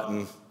hit the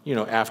button,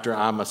 after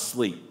I'm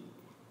asleep.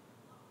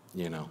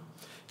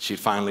 She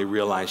finally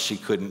realized she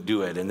couldn't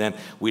do it. And then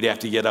we'd have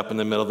to get up in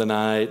the middle of the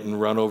night and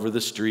run over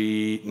the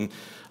street and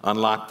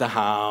unlock the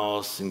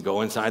house and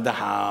go inside the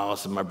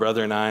house. And my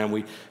brother and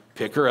we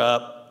pick her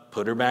up,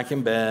 put her back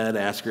in bed,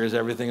 ask her, is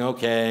everything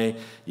okay?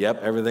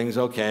 Yep, everything's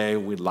okay.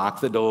 We'd lock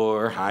the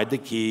door, hide the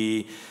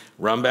key,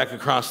 run back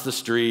across the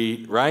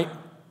street, right?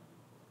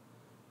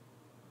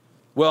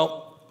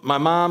 Well, my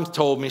mom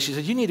told me, she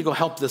said, you need to go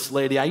help this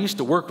lady. I used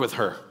to work with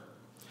her.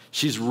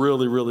 She's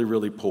really, really,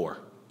 really poor.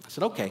 I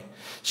said, okay.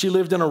 She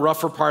lived in a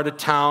rougher part of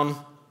town,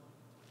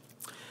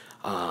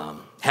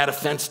 had a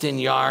fenced-in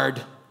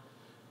yard.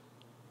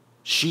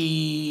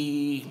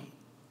 She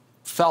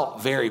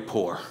felt very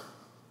poor.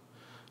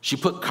 She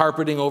put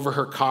carpeting over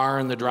her car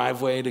in the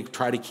driveway to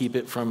try to keep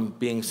it from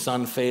being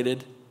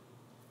sun-faded.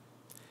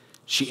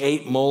 She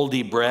ate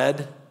moldy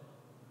bread.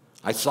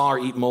 I saw her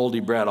eat moldy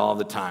bread all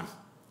the time.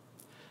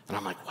 And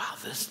I'm like, wow,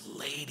 this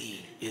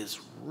lady is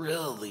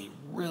really,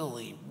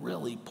 really,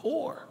 really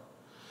poor.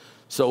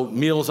 So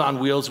Meals on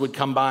Wheels would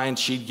come by and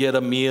she'd get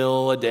a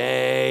meal a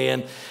day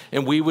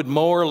and we would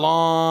mow her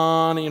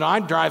lawn.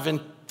 I'd drive in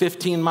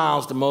 15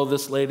 miles to mow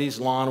this lady's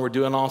lawn. We're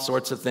doing all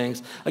sorts of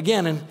things.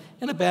 Again,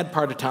 in a bad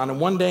part of town. And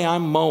one day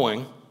I'm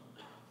mowing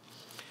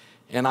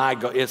and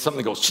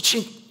something goes,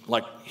 cha-ching,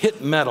 like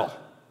hit metal,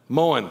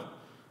 mowing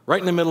right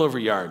in the middle of her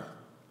yard.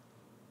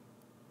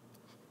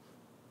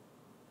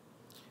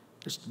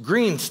 There's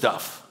green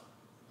stuff,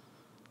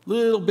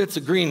 little bits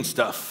of green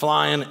stuff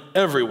flying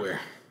everywhere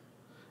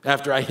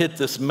after I hit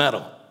this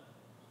metal.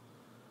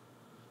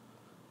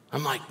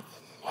 I'm like,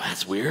 well,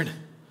 that's weird.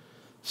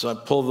 So I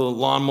pull the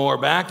lawnmower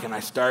back and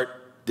I start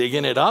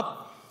digging it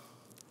up.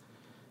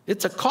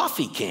 It's a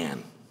coffee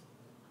can.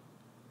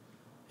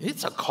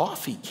 It's a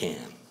coffee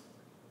can.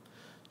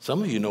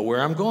 Some of you know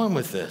where I'm going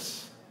with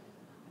this.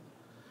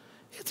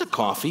 It's a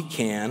coffee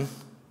can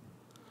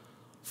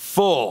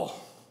full.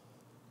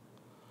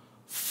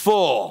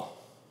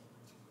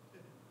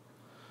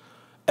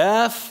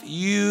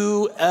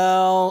 F-U-L-L.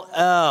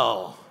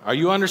 Are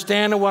you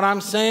understanding what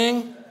I'm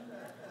saying?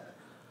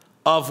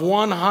 Of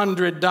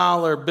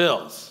 $100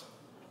 bills.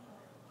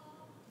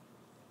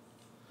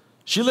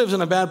 She lives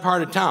in a bad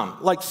part of town,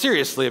 like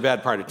seriously a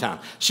bad part of town.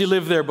 She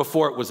lived there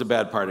before it was a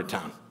bad part of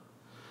town.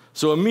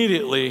 So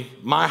immediately,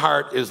 my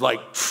heart is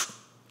like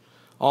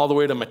all the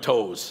way to my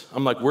toes.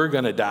 I'm like, we're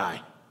going to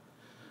die.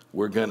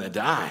 We're going to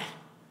die.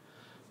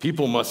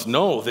 People must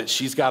know that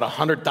she's got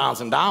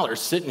 $100,000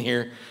 sitting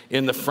here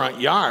in the front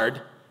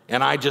yard,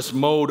 and I just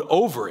mowed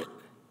over it.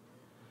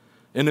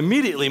 And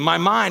immediately my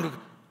mind,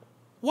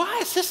 why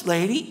is this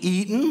lady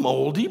eating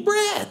moldy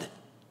bread?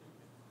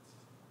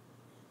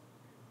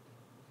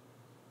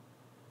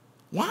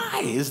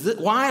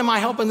 Why am I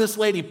helping this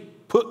lady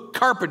put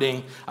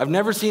carpeting? I've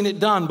never seen it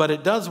done, but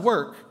it does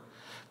work.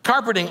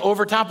 Carpeting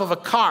over top of a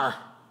car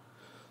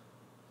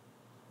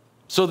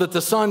so that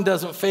the sun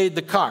doesn't fade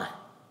the car.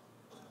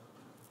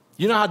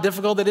 You know how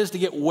difficult it is to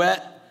get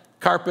wet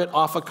carpet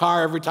off a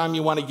car every time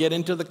you want to get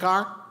into the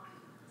car?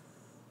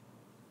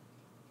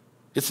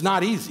 It's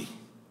not easy.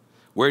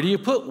 Where do you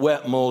put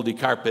wet, moldy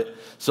carpet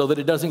so that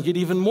it doesn't get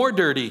even more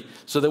dirty,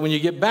 so that when you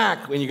get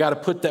back, when you got to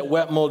put that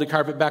wet, moldy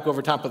carpet back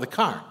over top of the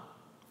car?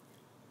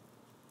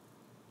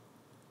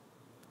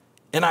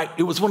 And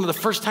it was one of the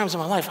first times in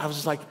my life I was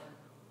just like,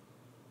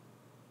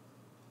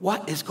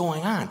 what is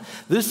going on?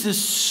 This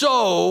is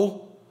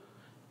so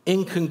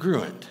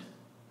incongruent.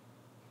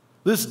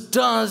 This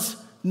does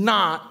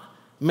not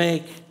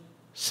make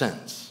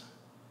sense.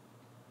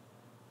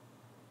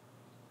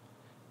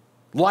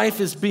 Life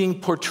is being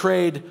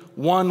portrayed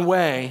one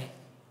way,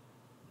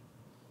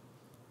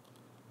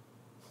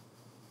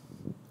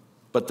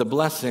 but the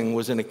blessing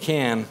was in a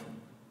can,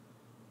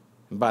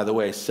 and by the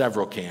way,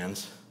 several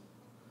cans,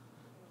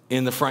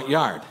 in the front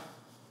yard.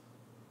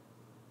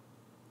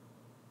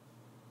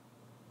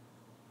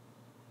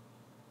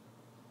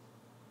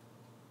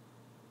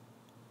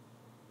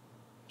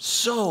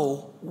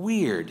 So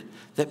weird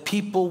that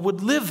people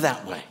would live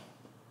that way.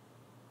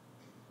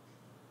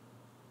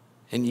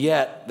 And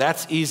yet,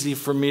 that's easy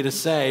for me to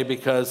say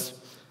because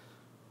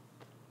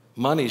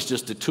money's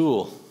just a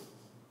tool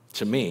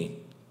to me.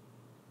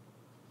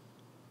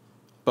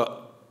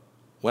 But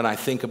when I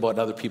think about what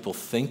other people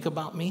think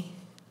about me,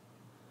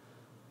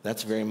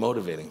 that's very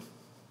motivating.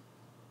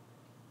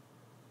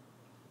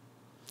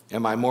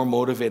 Am I more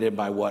motivated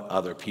by what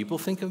other people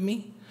think of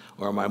me?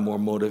 Or am I more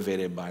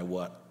motivated by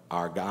what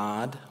our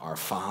God, our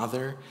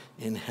Father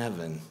in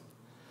heaven,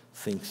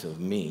 thinks of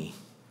me?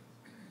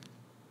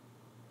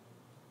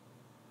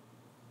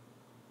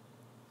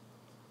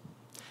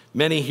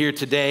 Many here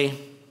today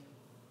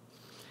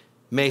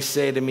may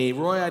say to me,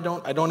 Roy, I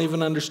don't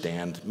even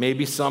understand.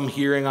 Maybe some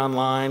hearing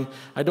online,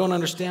 I don't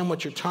understand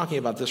what you're talking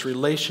about, this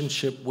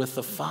relationship with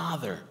the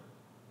Father.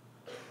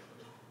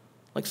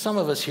 Like some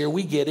of us here,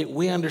 we get it,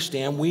 we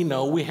understand, we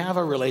know, we have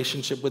a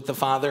relationship with the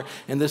Father,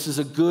 and this is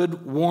a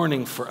good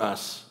warning for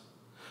us.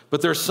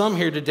 But there are some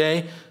here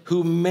today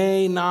who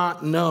may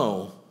not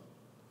know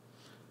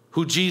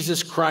who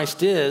Jesus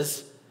Christ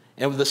is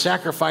and the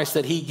sacrifice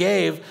that he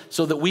gave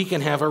so that we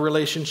can have a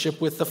relationship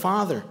with the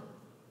Father.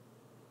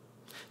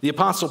 The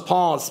Apostle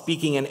Paul is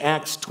speaking in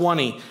Acts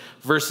 20,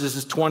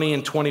 verses 20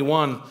 and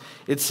 21.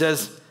 It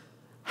says,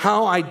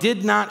 "How I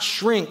did not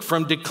shrink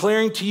from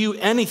declaring to you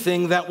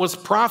anything that was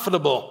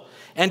profitable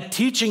and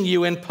teaching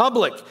you in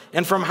public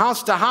and from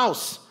house to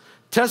house,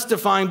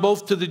 testifying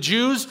both to the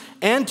Jews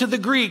and to the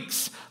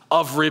Greeks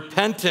of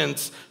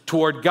repentance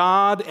toward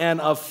God and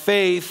of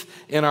faith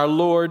in our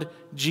Lord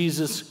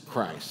Jesus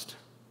Christ."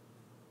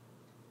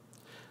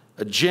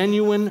 A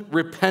genuine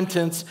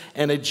repentance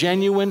and a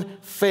genuine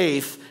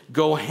faith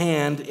go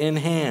hand in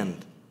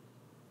hand.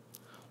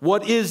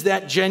 What is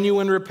that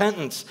genuine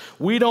repentance?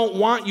 We don't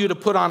want you to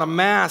put on a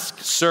mask,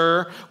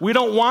 sir. We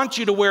don't want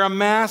you to wear a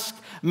mask,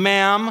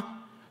 ma'am,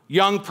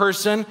 young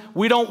person.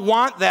 We don't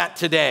want that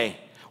today.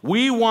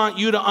 We want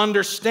you to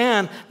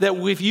understand that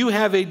if you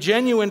have a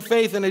genuine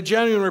faith and a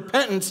genuine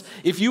repentance,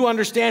 if you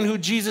understand who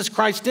Jesus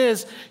Christ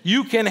is,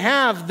 you can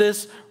have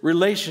this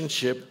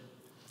relationship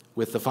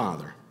with the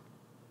Father.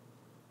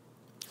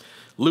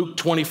 Luke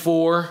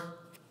 24,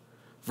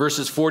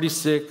 verses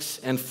 46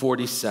 and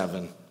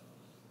 47.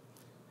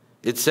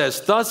 It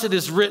says, "Thus it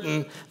is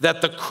written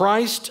that the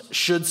Christ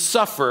should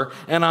suffer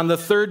and on the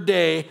third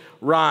day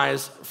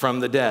rise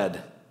from the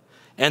dead,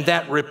 and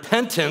that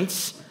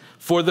repentance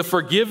for the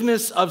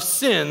forgiveness of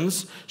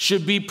sins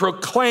should be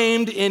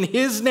proclaimed in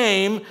his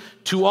name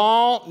to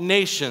all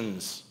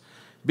nations,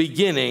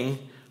 beginning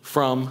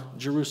from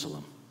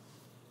Jerusalem."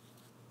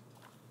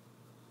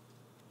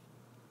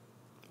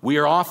 We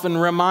are often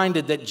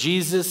reminded that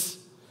Jesus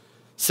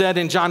said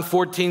in John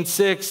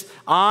 14:6,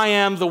 "I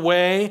am the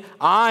way,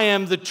 I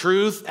am the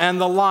truth, and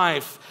the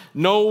life.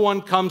 No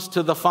one comes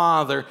to the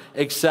Father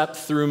except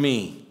through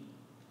me."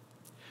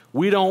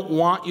 We don't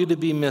want you to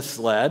be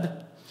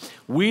misled.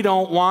 We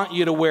don't want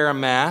you to wear a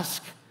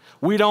mask.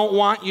 We don't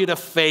want you to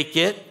fake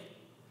it.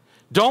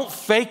 Don't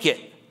fake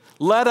it.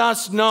 Let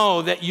us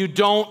know that you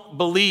don't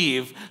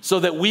believe so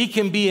that we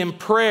can be in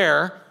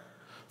prayer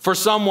for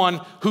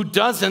someone who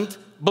doesn't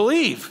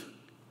believe.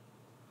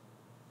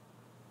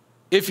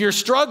 If you're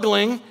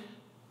struggling,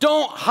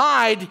 don't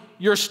hide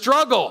your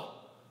struggle.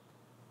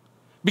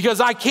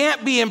 Because I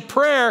can't be in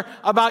prayer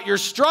about your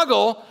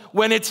struggle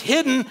when it's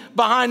hidden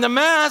behind the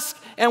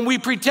mask and we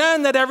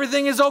pretend that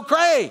everything is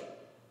okay.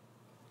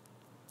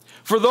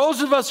 For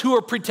those of us who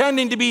are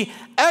pretending to be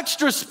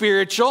extra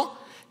spiritual,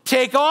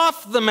 take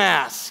off the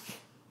mask.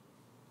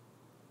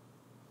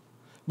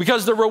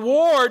 Because the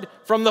reward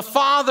from the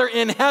Father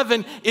in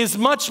heaven is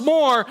much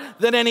more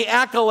than any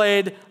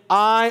accolade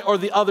I or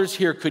the others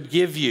here could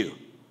give you.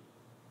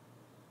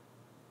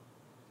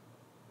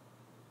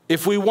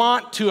 If we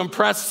want to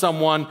impress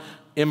someone,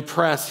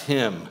 impress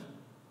him.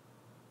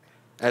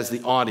 as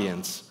the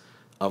audience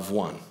of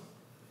one.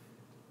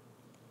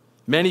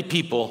 Many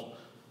people,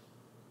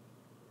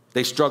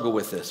 they struggle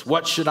with this.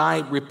 What should I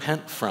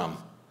repent from?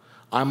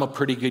 I'm a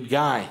pretty good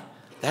guy.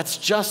 That's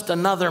just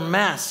another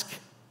mask.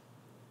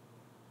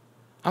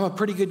 I'm a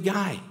pretty good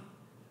guy.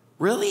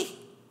 Really?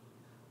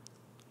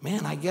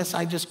 Man, I guess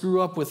I just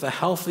grew up with a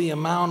healthy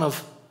amount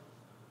of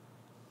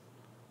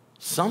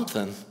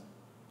something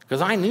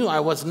because I knew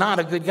I was not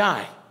a good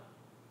guy.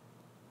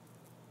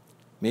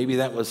 Maybe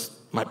that was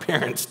my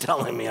parents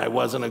telling me I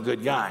wasn't a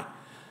good guy.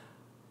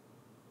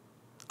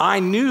 I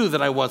knew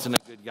that I wasn't a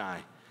good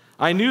guy.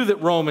 I knew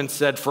that Romans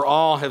said, for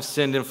all have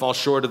sinned and fall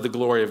short of the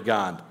glory of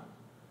God.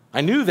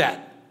 I knew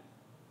that.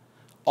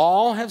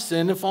 All have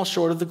sinned and fall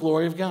short of the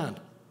glory of God.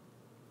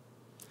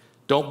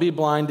 Don't be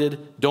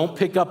blinded. Don't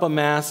pick up a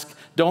mask.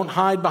 Don't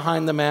hide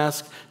behind the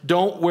mask.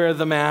 Don't wear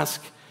the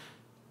mask.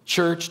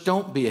 Church,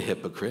 don't be a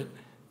hypocrite.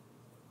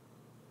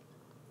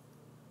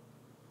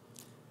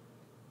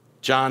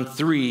 John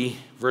 3,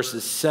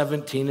 verses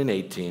 17 and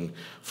 18.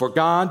 For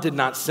God did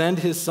not send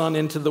his Son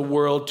into the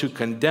world to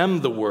condemn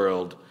the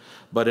world,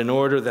 but in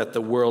order that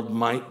the world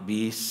might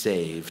be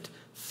saved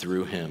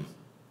through him.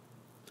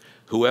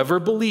 Whoever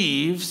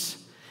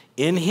believes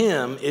in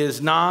him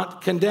is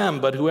not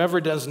condemned, but whoever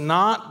does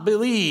not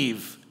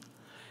believe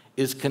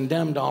is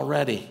condemned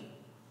already.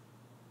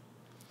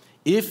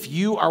 If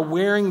you are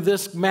wearing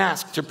this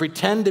mask to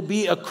pretend to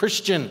be a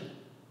Christian,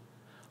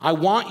 I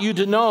want you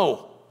to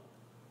know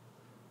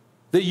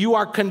that you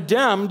are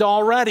condemned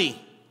already.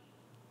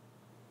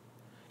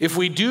 If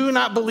we do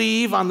not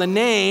believe on the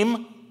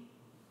name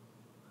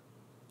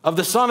of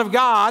the Son of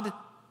God,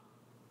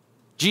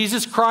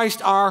 Jesus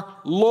Christ, our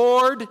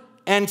Lord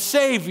and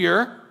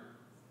Savior,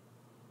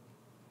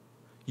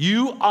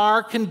 you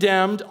are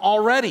condemned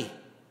already.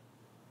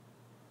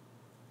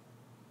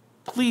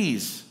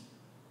 Please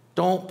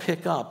don't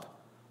pick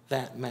up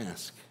that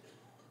mask.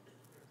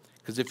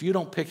 Because if you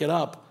don't pick it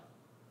up,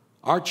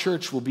 our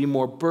church will be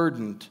more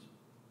burdened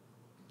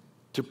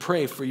to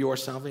pray for your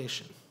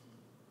salvation.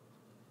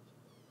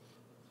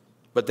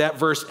 But that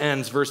verse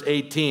ends, verse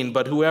 18,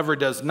 but whoever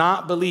does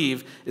not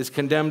believe is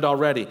condemned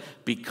already,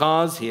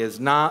 because he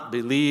has not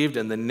believed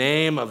in the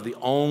name of the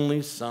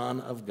only Son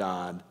of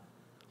God,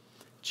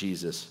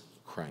 Jesus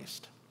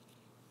Christ.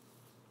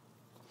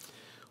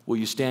 Will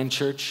you stand,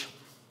 church?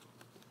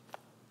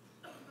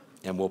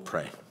 And we'll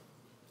pray.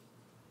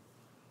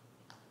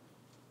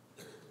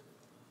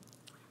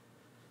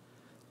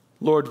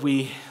 Lord,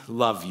 we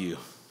love you.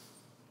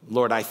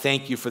 Lord, I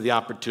thank you for the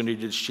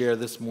opportunity to share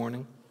this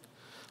morning.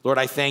 Lord,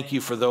 I thank you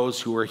for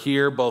those who are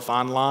here, both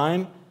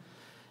online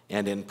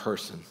and in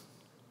person.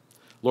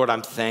 Lord,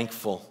 I'm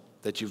thankful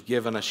that you've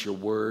given us your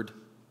word.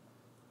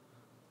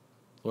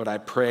 Lord, I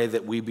pray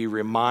that we be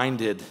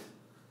reminded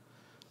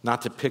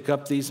not to pick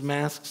up these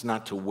masks,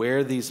 not to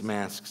wear these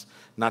masks,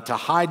 not to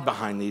hide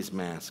behind these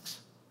masks.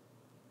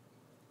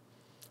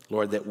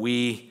 Lord, that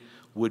we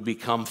would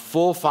become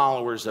full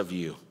followers of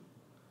you.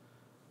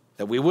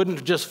 That we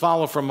wouldn't just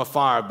follow from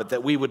afar, but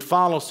that we would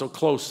follow so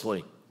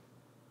closely.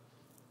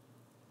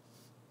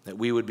 That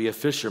we would be a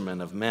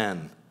fisherman of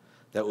men.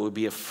 That we would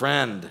be a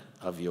friend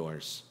of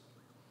yours.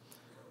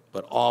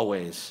 But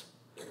always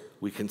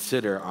we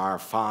consider our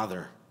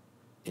Father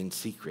in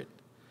secret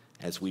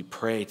as we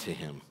pray to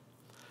him.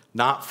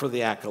 Not for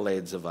the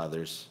accolades of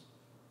others,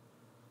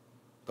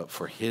 but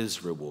for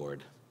his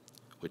reward,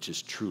 which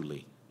is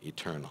truly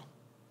eternal.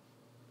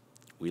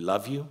 We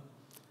love you.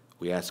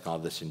 We ask all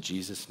this in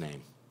Jesus'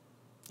 name.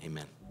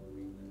 Amen.